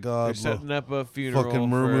 oh my They're God. setting up a funeral. Fucking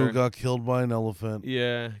Murmu for, got killed by an elephant.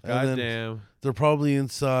 yeah, then goddamn. They're probably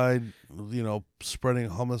inside, spreading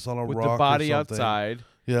hummus on a With rock the body or something. outside.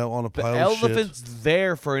 Yeah, on a The pile of shit. elephant's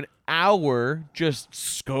there for an hour just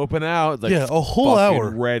scoping out. It's like, Yeah, a whole fucking hour.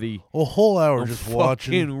 ready. A whole hour I'm just fucking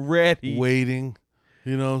watching, ready. waiting.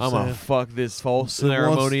 You know what I'm I'm gonna saying? fuck this whole It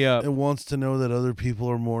ceremony up. It wants to know that other people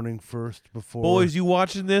are mourning first before. Boys, you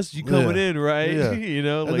watching this? You coming Yeah. in, right? Yeah. You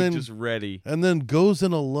know, And like then- just ready. And then goes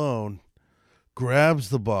in alone, grabs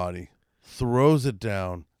the body, throws it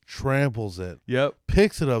down, tramples it, Yep,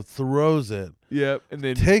 picks it up, throws it, yep. And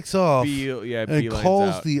then takes off, and beelines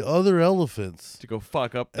calls out the other elephants. to go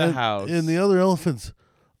fuck up the and, house. and the other elephants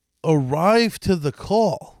arrive to the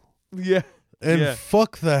call yeah, and yeah.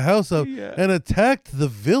 fuck the house up Yeah. and attacked the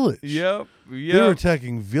village. Yep, They were yep.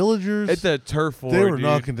 attacking villagers. It's a turf war. they were dude.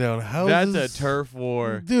 knocking down houses. That's a turf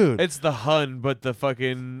war. Dude, It's the Hun, but the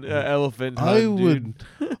fucking elephant Hun, I would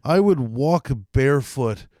dude. I would walk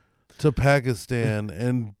barefoot to Pakistan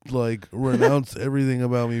and renounce everything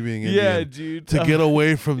about me being Indian Yeah, dude. to get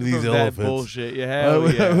away from these that elephants. bullshit. Yeah, I hell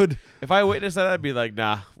would, yeah. I would If I witnessed that, I'd be like,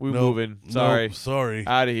 nah, we nope, moving. Sorry. nope, sorry.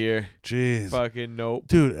 Out of here. Jeez. Fucking nope.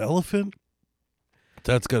 Dude, elephant?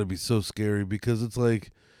 That's got to be so scary because it's like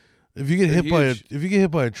if you get They're hit huge.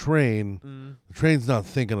 by a train, Mm. the train's not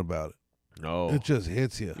thinking about it. No. It just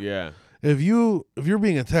hits you. Yeah. If you're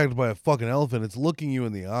being attacked by a fucking elephant, it's looking you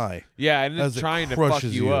in the eye. Yeah, and As it's it trying to fuck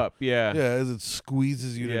crushes you you. up. Yeah. Yeah, as it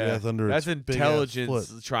squeezes you to Yeah. death under That's its big-ass intelligence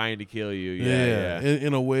foot. trying to kill you. Yeah.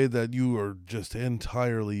 In a way that you are just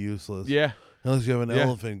entirely useless. Yeah. Unless you have an Yeah.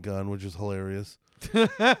 elephant gun, which is hilarious.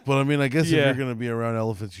 But I mean, I guess if Yeah. you're gonna be around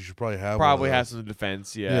elephants, you should probably have Probably one of has those. some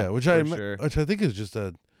defense. Yeah. which for I sure. which I think is just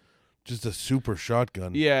a super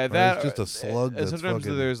shotgun. Yeah, right? that It's just a slug. That's sometimes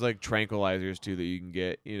fucking, there's like tranquilizers too that you can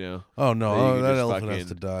get. oh no, that you can that just elephant has to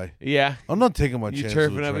fucking- die. Yeah. I'm not taking my You chances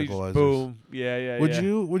turf with it up, and you tranquilizers. just boom. Yeah. Would yeah.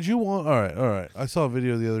 you want? All right. I saw a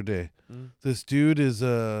video the other day. Mm. This dude is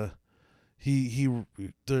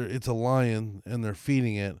it's a lion and they're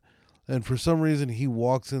feeding it, and for some reason he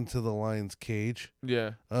walks into the lion's cage.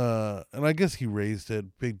 Yeah. And I guess he raised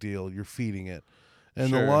it. Big deal. You're feeding it,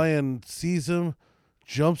 and the Sure. lion sees him,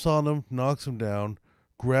 jumps on him, knocks him down,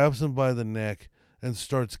 grabs him by the neck, and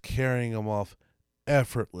starts carrying him off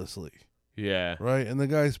effortlessly. Yeah. Right, and the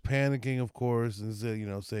guy's panicking, of course, and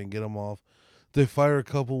saying, "Get him off." They fire a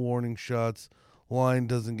couple warning shots. Lion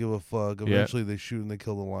doesn't give a fuck. Eventually, they shoot and they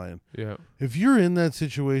kill the lion. Yeah. If you're in that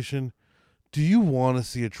situation, do you want to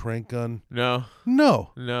see a trank gun? No.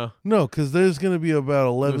 No, No. because there's going to be about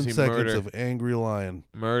 11 see seconds murder. of angry lion.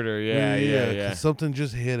 Murder. Yeah. 'cause something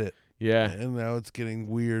just hit it, Yeah. and now it's getting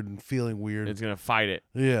weird and feeling weird. It's gonna fight it.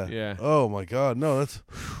 Yeah. Yeah. Oh my God, no, that's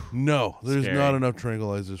no. There's Scary. not enough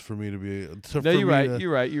tranquilizers for me to be. No, for you're me right. to-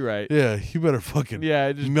 You're right. Yeah, you better fucking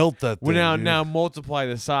Yeah. Just melt that thing. well, dude. now multiply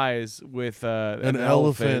the size with an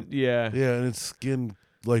elephant. Yeah. Yeah, and its skin,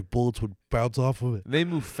 like bullets would bounce off of it. They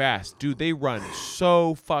move fast, dude. They run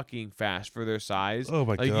so fucking fast for their size. Oh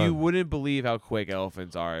my like God. you wouldn't believe how quick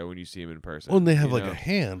elephants are when you see them in person. Oh, and they have you like know? a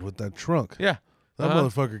hand with that trunk. Yeah. That Uh-huh.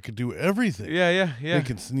 motherfucker could do everything. Yeah. It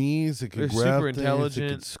can sneeze. It can They're grab super things. It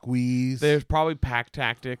intelligent. can squeeze. There's probably pack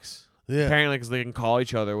tactics. Yeah. Apparently, because they can call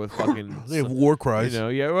each other with fucking. They have war cries.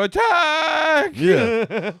 Attack!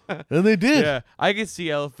 Yeah. And they did. Yeah, I could see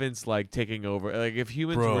elephants like taking over. Like if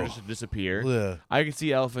humans Bro. were just to disappear, Yeah. I could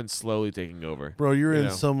see elephants slowly taking over. Bro, you're You in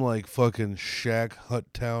know. some like fucking shack hut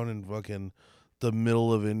town in fucking the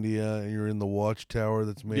middle of India, and you're in the watchtower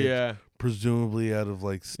that's made Yeah. presumably out of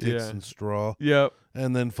like sticks Yeah. and straw. Yep.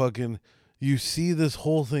 And then fucking you see this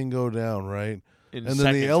whole thing go down, right? In And then the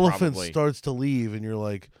seconds, elephant probably. starts to leave, and you're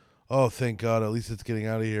like, "Oh, thank God! At least it's getting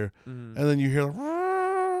out of here." Mhm. And then you hear,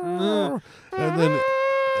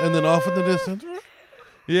 and then off in the distance,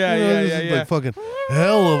 Yeah, this is like fucking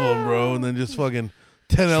hell of them, bro. And then just fucking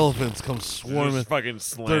 10 elephants come They're swarming. just fucking They're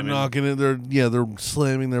slamming. knocking it. They're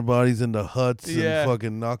slamming their bodies into huts Yeah. and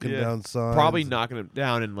fucking knocking Yeah. down signs. Probably knocking them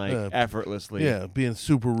down and like Yeah. effortlessly. Yeah, being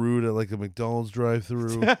super rude at like a McDonald's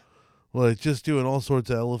drive-through, like just doing all sorts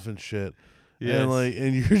of elephant shit. Yes.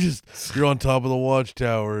 And you're on top of the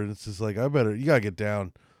watchtower, and it's just like, you gotta get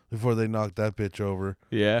down before they knock that bitch over.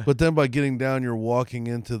 Yeah. But then by getting down, you're walking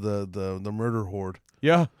into the murder horde.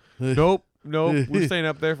 Yeah. Nope. We're staying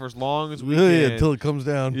up there for as long as we Yeah, can. until it comes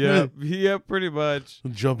down. Yeah. Yeah. Pretty much.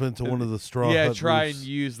 Jump into one of the straw. Yeah. hut Try roofs. and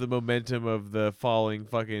use the momentum of the falling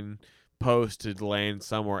fucking post to land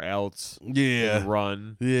somewhere else. Yeah. And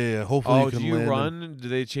run. Yeah. Hopefully Oh, you can do you land them. run? Do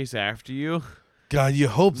they chase after you? God, you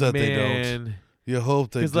hope that they don't. Man. You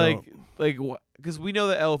hope they don't. Because we know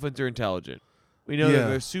that elephants are intelligent. We know that Yeah.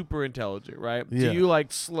 they're super intelligent, right? Yeah. Do you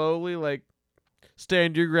like slowly like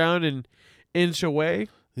stand your ground and inch away,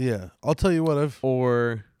 Yeah. I'll tell you what,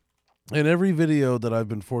 or in every video that I've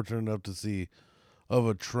been fortunate enough to see of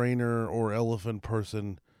a trainer or elephant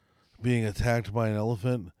person being attacked by an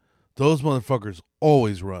elephant, those motherfuckers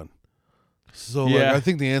always run. So Yeah. like, I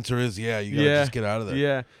think the answer is you gotta just get out of there.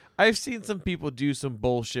 Yeah, I've seen some people do some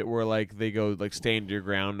bullshit where like they go like stand your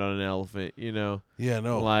ground on an elephant, Yeah,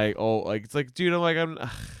 no. like it's like dude,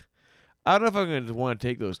 I don't know if I'm gonna want to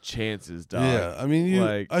take those chances, dog. Yeah, I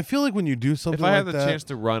mean, I feel like when you do something if I like have the that, chance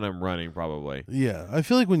to run, I'm running probably. yeah, I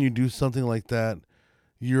feel like when you do something like that,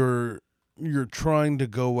 you're trying to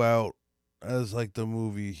go out as like the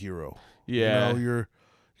movie hero. Yeah,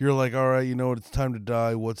 You're like, all right, you know what? It's time to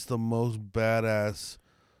die. What's the most badass,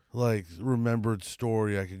 like, remembered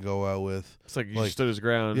story I could go out with? it's like you like, stood his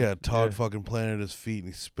ground. Yeah, Todd fucking planted his feet and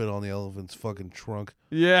he spit on the elephant's fucking trunk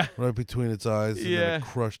Yeah, right between its eyes, and then Yeah. it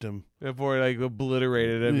crushed him. before it, like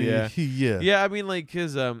obliterated him. Yeah. yeah. Yeah, I mean, like,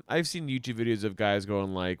 cause I've seen YouTube videos of guys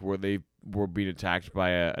going like where they were being attacked by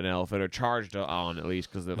an elephant or charged on at least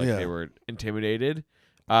because Yeah. they were intimidated,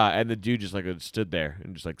 and the dude just like stood there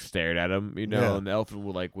and just like stared at him, Yeah. and the elephant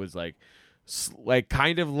was like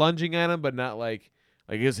kind of lunging at him, but not like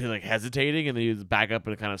he was like hesitating, and then he would back up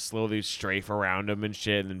and kind of slowly strafe around him and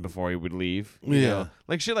shit, and then before he would leave, you Yeah. know?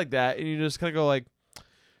 Like shit like that, and you just kind of go like.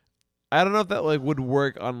 I don't know if that like would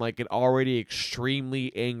work on like an already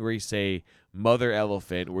extremely angry, say, mother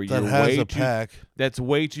elephant where that you're has way a too pack. that's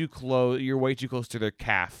way too close. You're way too close to their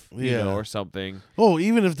calf, you Yeah. know, or something. Oh,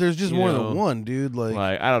 even if there's just You more know, than one, dude, like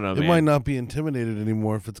I don't know, it man. might not be intimidated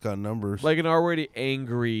anymore if it's got numbers. Like an already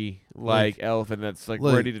angry elephant that's like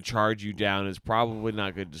ready to charge you down is probably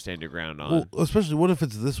not good to stand your ground on. Well, especially what if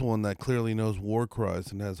it's this one that clearly knows war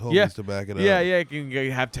cries and has homies Yeah. to back it up? Yeah, it can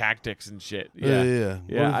have tactics and shit. yeah, Yeah,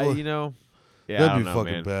 yeah. What if, you know. Yeah, I that'd don't be know,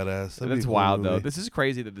 fucking man. badass. That'd That's be a cool wild though. movie. This is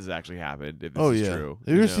crazy that this actually happened. If this Oh is yeah. true.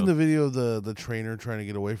 Have you ever seen the video of the trainer trying to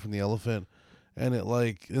get away from the elephant, and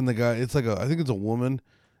the guy, it's like I think it's a woman,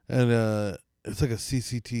 and it's like a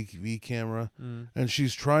CCTV camera, and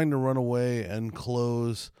she's trying to run away and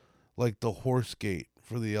close like the horse gate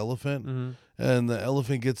for the elephant, and the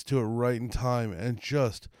elephant gets to it right in time and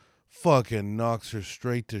just fucking knocks her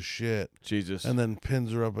straight to shit, Jesus. and then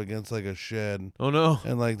pins her up against like a shed, Oh no.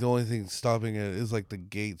 and like the only thing stopping it is like the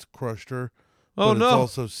gates crushed her. Oh but no. It's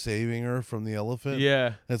also saving her from the elephant.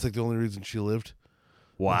 Yeah. That's like the only reason she lived.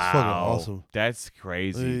 Wow. That's fucking awesome. That's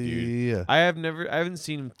crazy, dude. Yeah. I haven't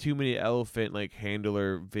seen too many elephant like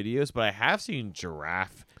handler videos, but I have seen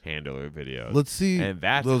giraffe handler videos. Let's see. And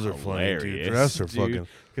that's those are funny, dude. hilarious, Giraffes are dude. fucking.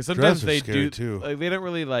 Because sometimes Giraffes are they scary, do too. like they don't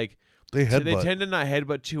really like They so headbutt. they tend to not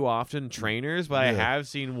headbutt too often trainers, but I Yeah. have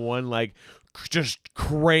seen one like just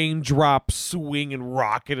crane drop swing and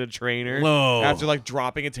rocket a trainer No. after like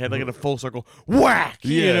dropping its head like in a full circle whack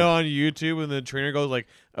you Yeah. know on YouTube, and the trainer goes like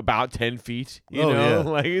about 10 feet you Oh, know yeah.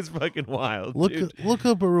 like it's fucking wild. Dude. Look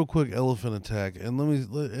up a real quick elephant attack and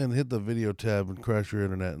and hit the video tab and crash your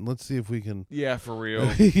internet and let's see if we can. Yeah, for real.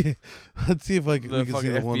 Let's see if we can see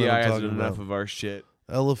fucking the one FBI that I'm has talking enough about. of our shit.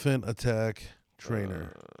 Elephant attack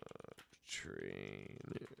trainer. Trainer.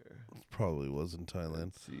 Probably was in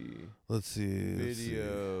Thailand. Let's see. Let's see.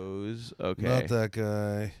 Videos. Okay. Not that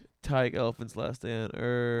guy. Tyke elephant's last day on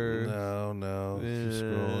Earth. No. Keep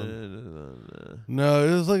scrolling. Uh, No,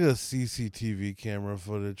 it was like a CCTV camera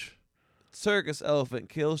footage. Circus elephant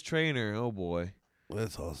kills trainer. Oh boy.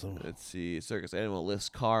 That's awesome. Let's see. Circus animal lifts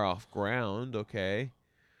car off ground. Okay.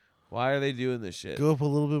 Why are they doing this shit? Go up a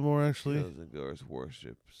little bit more, actually. Kills and goers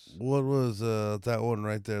worships. What was that one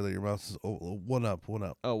right there that your mouse is? Oh, one up.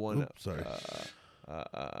 Oh, one Oop, up. sorry.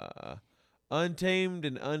 Untamed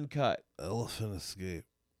and uncut. Elephant escape.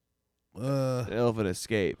 Elephant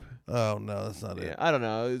escape. Oh no, that's not Yeah, it. I don't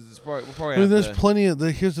know. We'll probably I mean, have there's to- plenty of.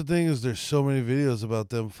 Here's the thing: is there's so many videos about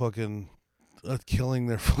them fucking killing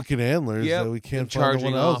their fucking antlers Yep, that we can't and find the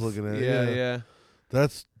one charging I was off. looking at. Yeah.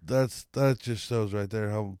 That just shows right there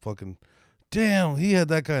how fucking. Damn, he had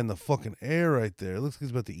that guy in the fucking air right there. Looks like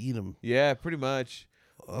he's about to eat him. Yeah, pretty much.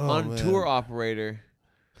 Oh, On man. tour operator.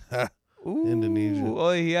 Ooh. Indonesia.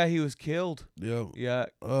 Oh yeah, he was killed. Yep. Yeah.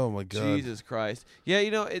 Oh my god. Jesus Christ. Yeah,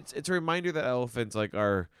 it's a reminder that elephants like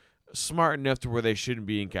are smart enough to where they shouldn't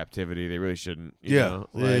be in captivity. They really shouldn't. You know?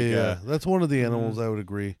 Yeah. That's one of the animals I would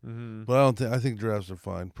agree. Mhm. But I think giraffes are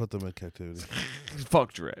fine. Put them in captivity.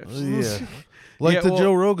 Fuck giraffes. Yeah. Like Yeah, the well-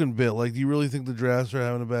 Joe Rogan bit. Like, do you really think the giraffes are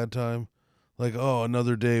having a bad time? Like, oh,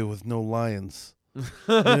 another day with no lions.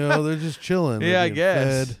 They're just chilling. They're Yeah, I being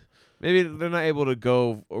guess. fed. Maybe they're not able to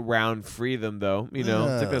go around free them though. It's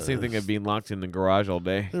like the same thing of being locked in the garage all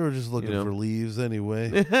day. They were just looking know. for leaves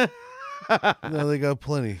anyway. No, they got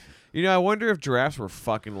plenty. I wonder if giraffes were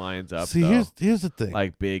fucking lions up. See, though. here's the thing.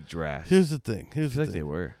 like big giraffes. Here's the thing. I Here's feel the like they thing.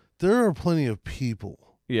 were. There are plenty of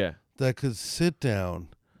people Yeah. that could sit down,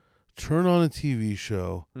 turn on a TV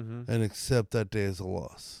show, Mm-hmm. and accept that day as a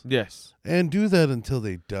loss, Yes. and do that until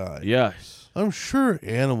they die. Yes. I'm sure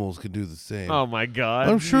animals can do the same. Oh my God.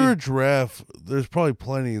 I'm sure a giraffe. There's probably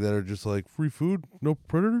plenty that are just like free food, no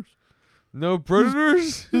predators. No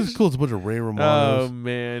predators. This is cool. It's a bunch of Ray Oh Romanos.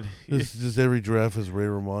 man. This is just every giraffe is Ray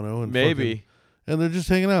Romano, and Maybe. fucking- and they're just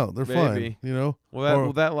hanging out. They're Maybe. fine, Well, Or-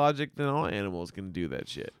 with that logic, then all animals can do that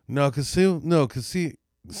shit. No, because see,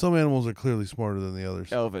 some animals are clearly smarter than the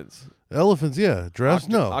others. Elephants. Elephants, yeah. Giraffes,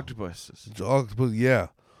 no. Octopuses. Octopus, yeah.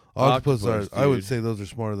 Octopus are. Octopus, I would dude. say those are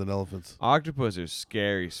smarter than elephants. Octopus are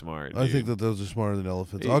scary smart. I think dude. that those are smarter than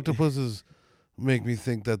elephants. Eh. Octopuses make me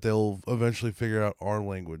think that they'll eventually figure out our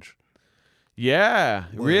language. Yeah,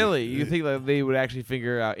 Like, really? You think that they would actually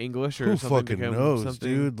figure out English or Who something? fucking become knows, something?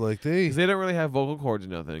 dude? Like Because they don't really have vocal cords or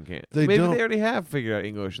nothing. Can't They Maybe don't. they already have figured out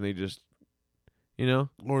English and they just,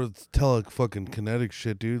 or it's fucking kinetic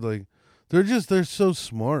shit, dude. Like they're so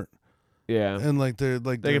smart, yeah. and like They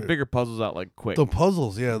can figure puzzles out like quick. the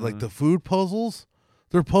puzzles, yeah, like Mhm. the food puzzles.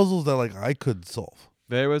 They're puzzles that like I could solve.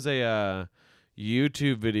 There was a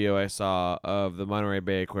YouTube video I saw of the Monterey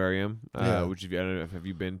Bay Aquarium, Yeah. which I don't know if have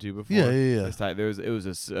you been to before. Yeah. This time, it was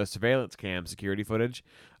a surveillance cam security footage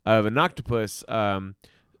of an octopus.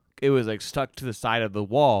 It was like stuck to the side of the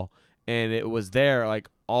wall, and it was there like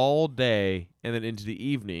all day and then into the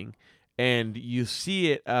evening. And you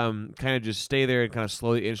see it kind of just stay there and kind of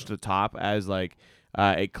slowly inch to the top as like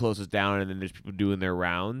it closes down, and then there's people doing their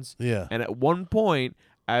rounds. Yeah. And at one point,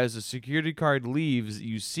 as the security guard leaves,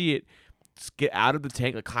 you see it get out of the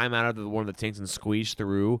tank, like climb out of one of the tanks and squeeze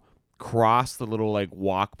through, cross the little like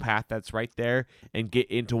walk path that's right there, and get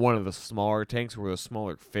into one of the smaller tanks where the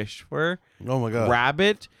smaller fish were. Oh my god. Grab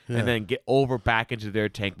it Yeah. and then get over back into their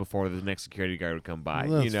tank before the next security guard would come by.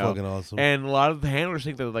 That's you know, fucking awesome. and a lot of the handlers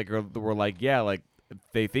think that like were like, yeah, like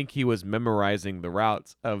they think he was memorizing the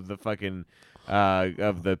routes of the fucking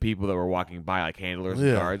of the people that were walking by, like handlers and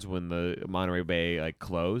Yeah. guards when the Monterey Bay like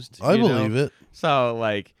closed. I you know? believe it. So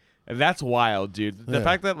like that's wild, dude. The Yeah.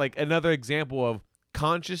 fact that like another example of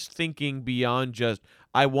conscious thinking beyond just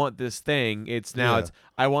I want this thing. It's now Yeah. it's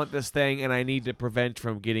I want this thing and I need to prevent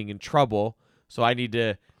from getting in trouble. So I need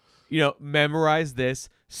to, memorize this,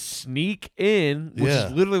 sneak in, which Yeah.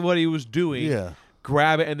 is literally what he was doing. Yeah.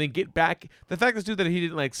 Grab it and then get back. The fact this dude that he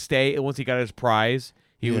didn't like stay and once he got his prize,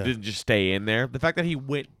 he Yeah. didn't just stay in there. The fact that he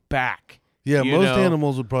went back. Yeah, you most know,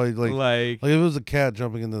 animals would probably like like if it was a cat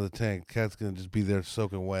jumping into the tank, cat's gonna just be there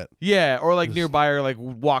soaking wet. yeah, or like Just- nearby, or like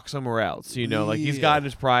walk somewhere else. Like he's Yeah. gotten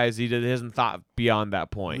his prize. He hasn't thought beyond that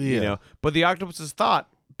point. Yeah. But the octopus has thought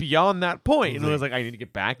beyond that point, and it Like- was like, I need to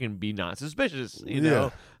get back and be not suspicious. Yeah.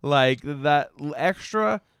 Like that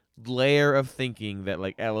extra layer of thinking that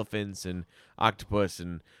like elephants and octopus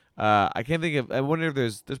and I can't think of. I wonder if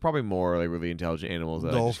there's probably more like really intelligent animals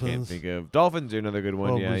that I just can't Dolphins. think of. Dolphins are another good one.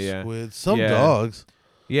 Probably Yeah. squids. Some Yeah. dogs.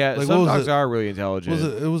 Yeah, Like, some what was dogs it? are really intelligent.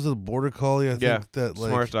 It was a border collie, I think, Yeah. that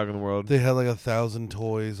like Smartest dog in the world. they had like 1,000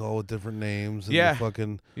 toys, all with different names. And Yeah.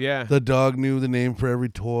 Yeah. the dog knew the name for every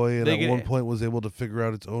toy, and They at get- one point was able to figure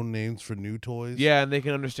out its own names for new toys. Yeah, and they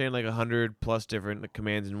can understand like 100+ different like,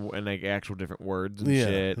 commands and like actual different words and Yeah,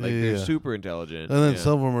 shit. Like yeah, they're yeah. super intelligent. And then yeah.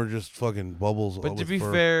 some of them are just fucking bubbles. But to with be fur.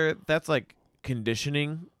 fair, that's like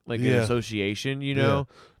conditioning, like an Yeah. association. You Yeah. know,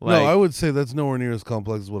 no, like I would say that's nowhere near as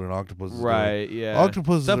complex as what an octopus is. doing. right. Yeah,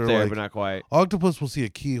 Octopuses it's up are there, like- but not quite. Octopus will see a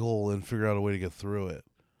keyhole and figure out a way to get through it.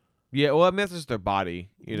 Yeah, well, I mean that's just their body.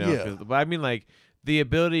 Yeah. But I mean like the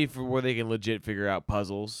ability for where they can legit figure out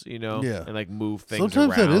puzzles. Yeah. and like move things.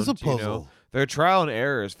 Sometimes that is a around, you know? puzzle. Their trial and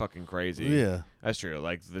error is fucking crazy. Yeah, That's true.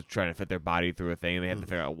 Like they're trying to fit their body through a thing, and they have to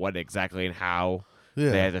figure out what exactly and how yeah,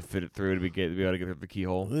 they had to fit it through to be able to get through the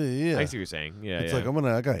keyhole. yeah. I see what you're saying. Yeah, It's yeah. like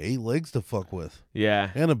I got 8 legs to fuck with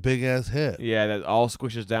yeah, and a big ass head, yeah. That all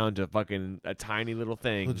squishes down to fucking a tiny little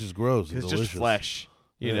thing. which is gross. And It's delicious. just flesh.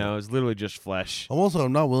 You Yeah. know, it's literally just flesh.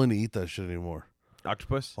 I'm not willing to eat that shit anymore.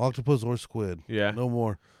 Octopus. Octopus or squid. Yeah. No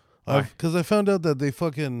more. Why? Because I found out that they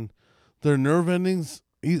fucking their nerve endings.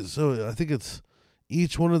 So I think it's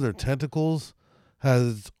each one of their tentacles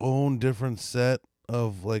has its own different set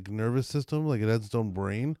of like nervous system. Like it has its own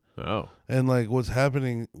brain. Oh. And like what's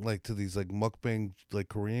happening like to these like mukbang like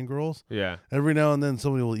Korean girls. Yeah. Every now and then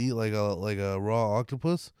somebody will eat like a raw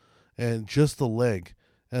octopus, and just the leg,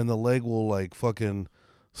 and the leg will like fucking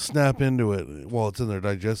snap into it while it's in their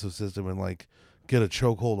digestive system and like get a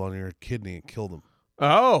chokehold on your kidney and kill them.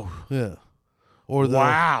 Oh. Yeah. Or they'll,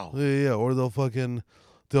 Wow. Yeah. Or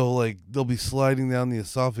they'll be sliding down the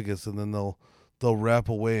esophagus and then they'll wrap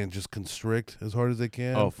away and just constrict as hard as they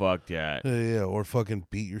can. Oh fuck that. Yeah. Or fucking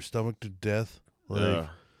beat your stomach to death. Like, Ugh.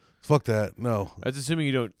 fuck that. No. That's assuming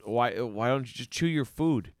you don't. Why don't you just chew your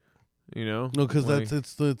food? You know. No, because Like-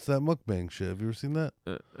 it's that mukbang shit. Have you ever seen that?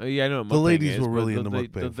 Yeah, I know. What The mukbang ladies is, were but really don't into they-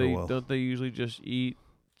 mukbang don't for a they, while. Don't they usually just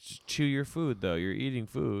chew your food though? You're eating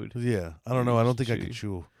food. Yeah, I don't know. I don't think I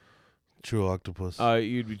Chew. could chew octopus.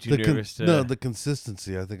 You'd be too the nervous to. no, the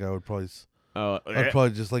consistency. I think I would probably. Oh, I'd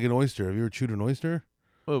probably just like an oyster. Have you ever chewed an oyster?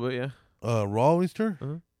 a little bit, yeah. Raw oyster.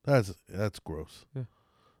 Uh-huh. That's gross. Yeah.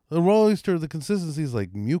 The raw oyster, the consistency is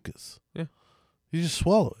like mucus. Yeah. You just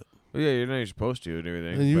swallow it, Well, yeah, you're not supposed to and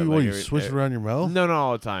everything. and you but, like, you swish it around your mouth. No, not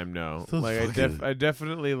all the time. No, Sounds like fucking- I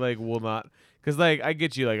definitely like will not, because like I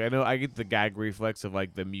get you. Like I know I get the gag reflex of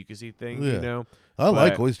like the mucusy thing. Yeah. You know. I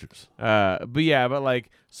like but- oysters. But like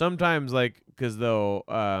sometimes like because though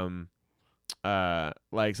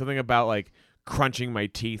like something about like crunching my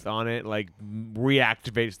teeth on it like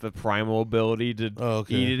reactivates the primal ability to Oh,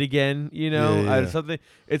 okay. eat it again. You know, Yeah, yeah. something.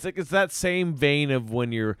 It's like it's that same vein of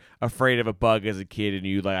when you're afraid of a bug as a kid and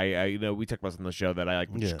you like I you know we talked about this on the show that I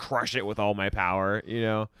like would Yeah. just crush it with all my power. You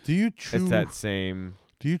know, Do you chew? it's that same.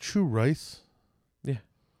 Do you chew rice? Yeah.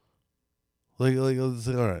 Like let's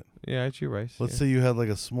say, all right. Yeah, I chew rice. Let's say you had like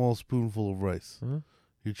a small spoonful of rice. Uh-huh.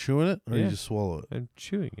 You're chewing it, or you Yeah. just swallow it? I'm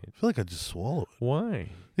chewing it. I feel like I just swallow it Why?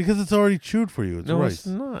 because it's already chewed for you. It's No, rice. it's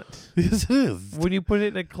not. Yes, it is. When you put it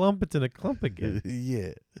in a clump, it's in a clump again.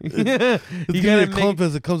 Yeah. you It's gotta a clump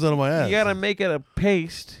as it comes out of my ass. You gotta make it a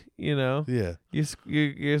paste. You know. Yeah. You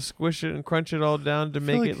squish it and crunch it all down to I feel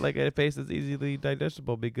make like- it like a paste that's easily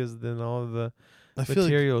digestible because then all of the I feel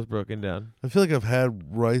like material is broken down. I've had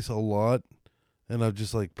rice a lot, and I've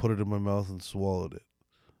just like put it in my mouth and swallowed it.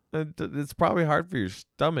 It's probably hard for your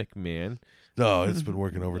stomach, man. No, it's been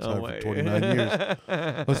working overtime for wait. 29 years.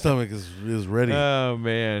 My stomach is ready. Oh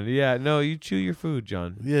man, yeah. No, you chew your food,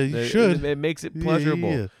 John. Yeah, you It- should. It makes it Yeah,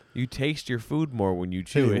 pleasurable. yeah. You taste your food more when you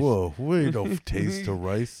chew Hey, it. whoa, we don't taste the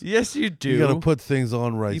rice. Yes, you do. You gotta put things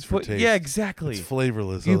on You rice for put- taste. Yeah, exactly. It's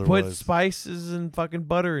flavorless. You put otherwise. spices and fucking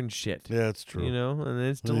butter and shit. Yeah, it's true. You know, and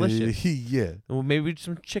it's delicious. Yeah. Well, maybe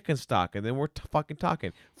some chicken stock, and then we're fucking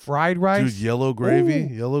talking fried rice. Dude, yellow gravy.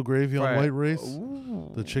 Ooh. Yellow gravy on Fried- white rice.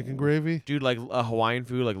 Ooh. The chicken gravy. Dude, like a Hawaiian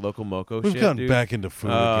food, like Loco Moco We've shit, gotten dude. back into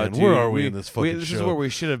food Oh, again. dude, Where are we in this fucking This show? is where we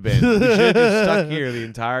should have been. We should have just stuck here the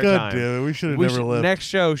entire God time. damn it. We should have We never should- left. Next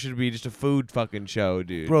show should be just a food fucking show,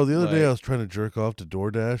 dude. Bro, the other day I Like- was trying to jerk off to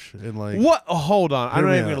DoorDash and like What? Oh, hold on. I'm Hear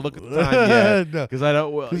not me even out. gonna look at the time yet No. because I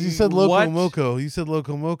don't. Because you said Loco what? Moco. You said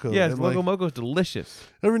Loco Moco. Yes, and, Loco like, Moco is delicious.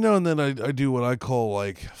 every now and then I do what I call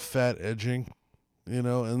like fat edging, you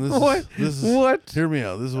know, and this What? is this is What? hear me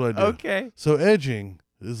out. This is what I do. Okay. So edging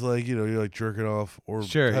is like, you know, you're like jerking off or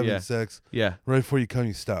Sure, having yeah. sex. Yeah. Right before you come,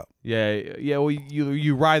 you stop. Yeah. Yeah. Well,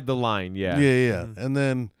 you ride the line. Yeah. Yeah. And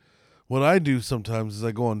then what I do sometimes is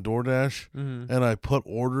I go on DoorDash Mhm. and I put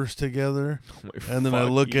orders together, Oh my and then I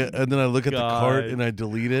look at fucking the cart God. and I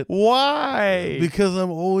delete it Why? because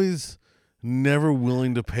I'm always never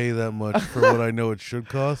willing to pay that much for what I know it should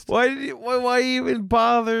cost. Why even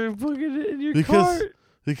bother putting it in your Because cart?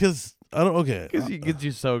 because I don't. Okay. Because it gets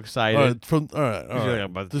you so excited. all right. All right. 'Cause All you're like, right.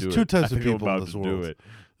 I'm about to There's do two it. types I of think I'm people in about this to do world. it.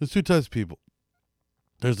 There's two types of people.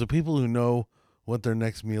 There's the people who know what their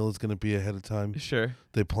next meal is going to be ahead of time. Sure.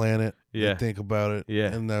 They plan it. Yeah. They think about it. Yeah.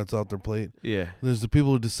 And that's off their plate. Yeah. There's the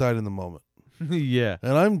people who decide in the moment. Yeah.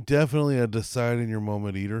 And I'm definitely a decide in your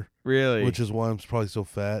moment eater, Really. which is why I'm probably so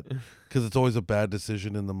fat, because it's always a bad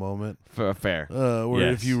decision in the moment. fair.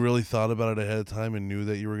 Where if Yes. you really thought about it ahead of time and knew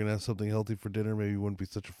that you were going to have something healthy for dinner, maybe you wouldn't be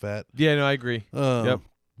such a fat. Yeah. No, I agree. Yep.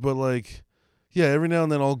 But like, yeah, every now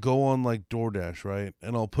and then I'll go on like DoorDash, right?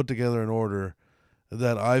 And I'll put together an order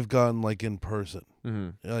that I've gotten like in person,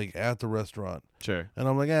 Mm-hmm. like at the restaurant. Sure. And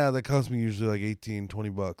I'm like, that costs me usually like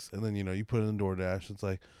 $18-20. And then, you know, you put it in DoorDash, it's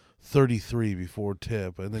like 33 before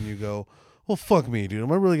tip. And then you go, well, fuck me, dude.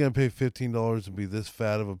 Am I really going to pay $15 and be this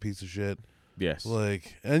fat of a piece of shit? Yes.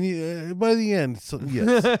 Like, and by the end,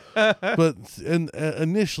 yes. But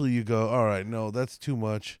initially you go, all right, no, that's too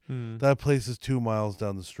much. Mm. That place is 2 miles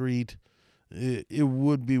down the street. It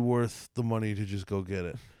would be worth the money to just go get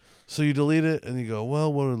it. So you delete it and you go,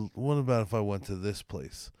 well, what about if I went to this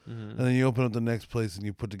place? Mhm. And then you open up the next place and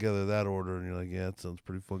you put together that order and you're like, yeah, that sounds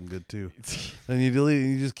pretty fucking good too. And you delete it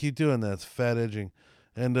and you just keep doing that. It's fat edging.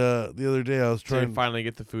 And the other day I was So you trying. finally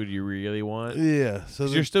get the food you really want. Yeah. So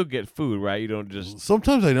 'Cause you still get food, right? You don't just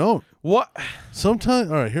sometimes I don't. what? Sometimes,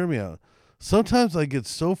 all right, hear me out. Sometimes I get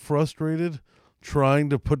so frustrated trying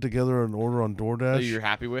to put together an order on That DoorDash you're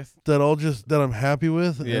happy with? that I'm happy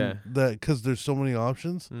with, Yeah. and that because there's so many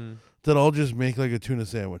options Mm. that I'll just make like a tuna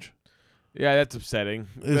sandwich. Yeah, that's upsetting.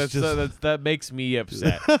 It's That makes me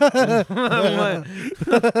upset.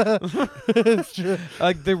 It's just-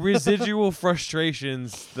 Like the residual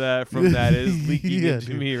frustrations that from that is leaking Yeah, into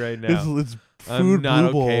dude. me right now. it's food I'm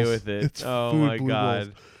not blue okay balls. with it. It's Oh food my blue god.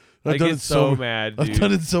 balls. I I've done get it so so mad, I've dude.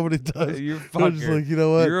 done it so many times. You're a I'm just fucker. like, you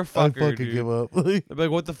know what? You're a I fucker, fucking dude. give up. I'm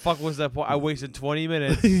like, what the fuck was that point? I wasted 20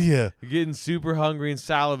 minutes Yeah, getting super hungry and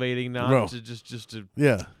salivating now Bro. to just to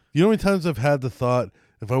yeah. You know how many times I've had the thought,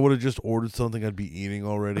 if I would have just ordered something, I'd be eating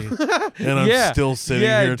already, and I'm Yeah. still sitting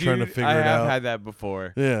yeah, here dude, trying to figure I it have out. had that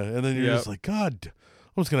before. Yeah, and then you're Yep. just like, God,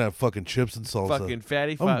 I'm just gonna have fucking chips and salsa. Fucking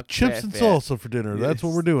fatty Chips fat, and fat. salsa for dinner. That's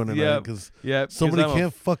what we're doing tonight Yep. because Yep. 'cause somebody I'm a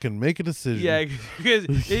can't fucking make a decision. Yeah,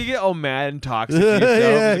 because you get all mad and toxic to Yeah, yourself.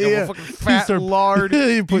 yeah, Like, I'm yeah. a fucking fat start- lard.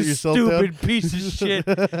 You put yourself stupid down. piece of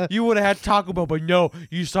shit. You would have had Taco Bell, but no,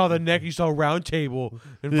 you saw you saw Round Table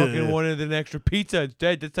and Yeah, fucking yeah. wanted an extra pizza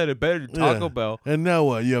instead. That sounded better than Taco Yeah. Bell. And now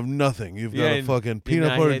what? You have nothing. You've Yeah, got a and- fucking and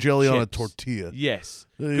peanut I butter had jelly on a chips. tortilla. Yes.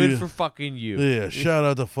 Yeah. Good for fucking you. Yeah, shout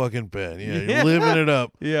out to fucking Ben. Yeah, you're living it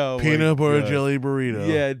up. Yeah. oh my Peanut butter God. jelly burrito.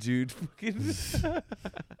 Yeah, dude. Fucking.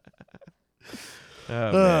 Oh,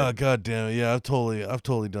 Oh, man. god damn it. Yeah, I've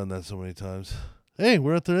totally done that so many times. Hey,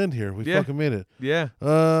 we're at the end here. We Yeah. fucking made it. Yeah.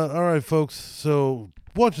 All right, folks. So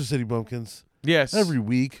watch the City Bumpkins Yes. every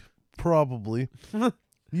week, probably.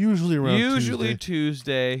 Usually around Usually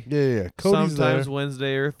Tuesday. Tuesday. Yeah. Cody's Sometimes there.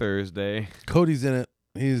 Wednesday or Thursday. Cody's in it.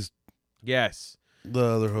 He's Yes. the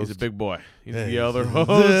other host. He's a big boy. He's Yeah, the he's- other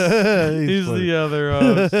host. He's funny. the other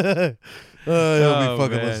host. He'll Oh, be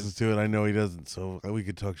fucking man. listens to it. I know he doesn't, so we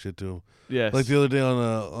could talk shit to him. Yes. Like the other day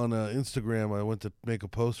on Instagram, I went to make a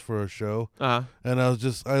post for a show, Uh-huh. and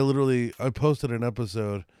I posted an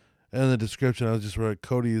episode, and in the description I was just writing,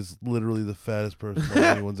 Cody is literally the fattest person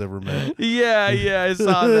anyone's ever met. Yeah, I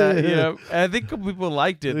saw that. Yeah. And I think a couple people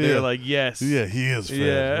liked it. They Yeah. were like, yes. Yeah, he is fat.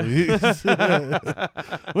 Yeah.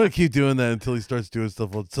 I'm gonna keep doing that until he starts doing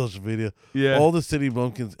stuff on social media. Yeah. All the City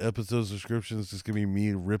Bumpkins episode subscriptions is just gonna be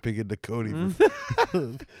me ripping into Cody.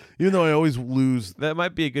 Even though I always lose. That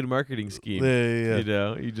might be a good marketing scheme. Yeah. You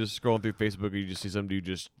know, you just scrolling through Facebook and you just see some dude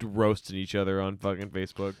just roasting each other on fucking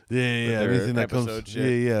Facebook. Yeah. their Anything that comes. episode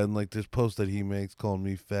shit. Yeah. And like there's posts that he makes calling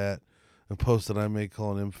me fat, and posts that I make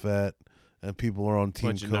calling him fat, and people are on Team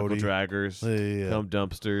Bunch of knuckle Cody. draggers. Yeah. Dumb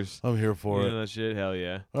dumpsters. I'm here for You it. know that shit? Hell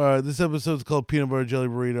yeah. All right, this episode's called Peanut Butter Jelly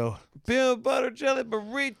Burrito. Peanut butter jelly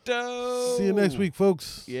burrito. See you next week,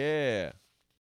 folks. Yeah.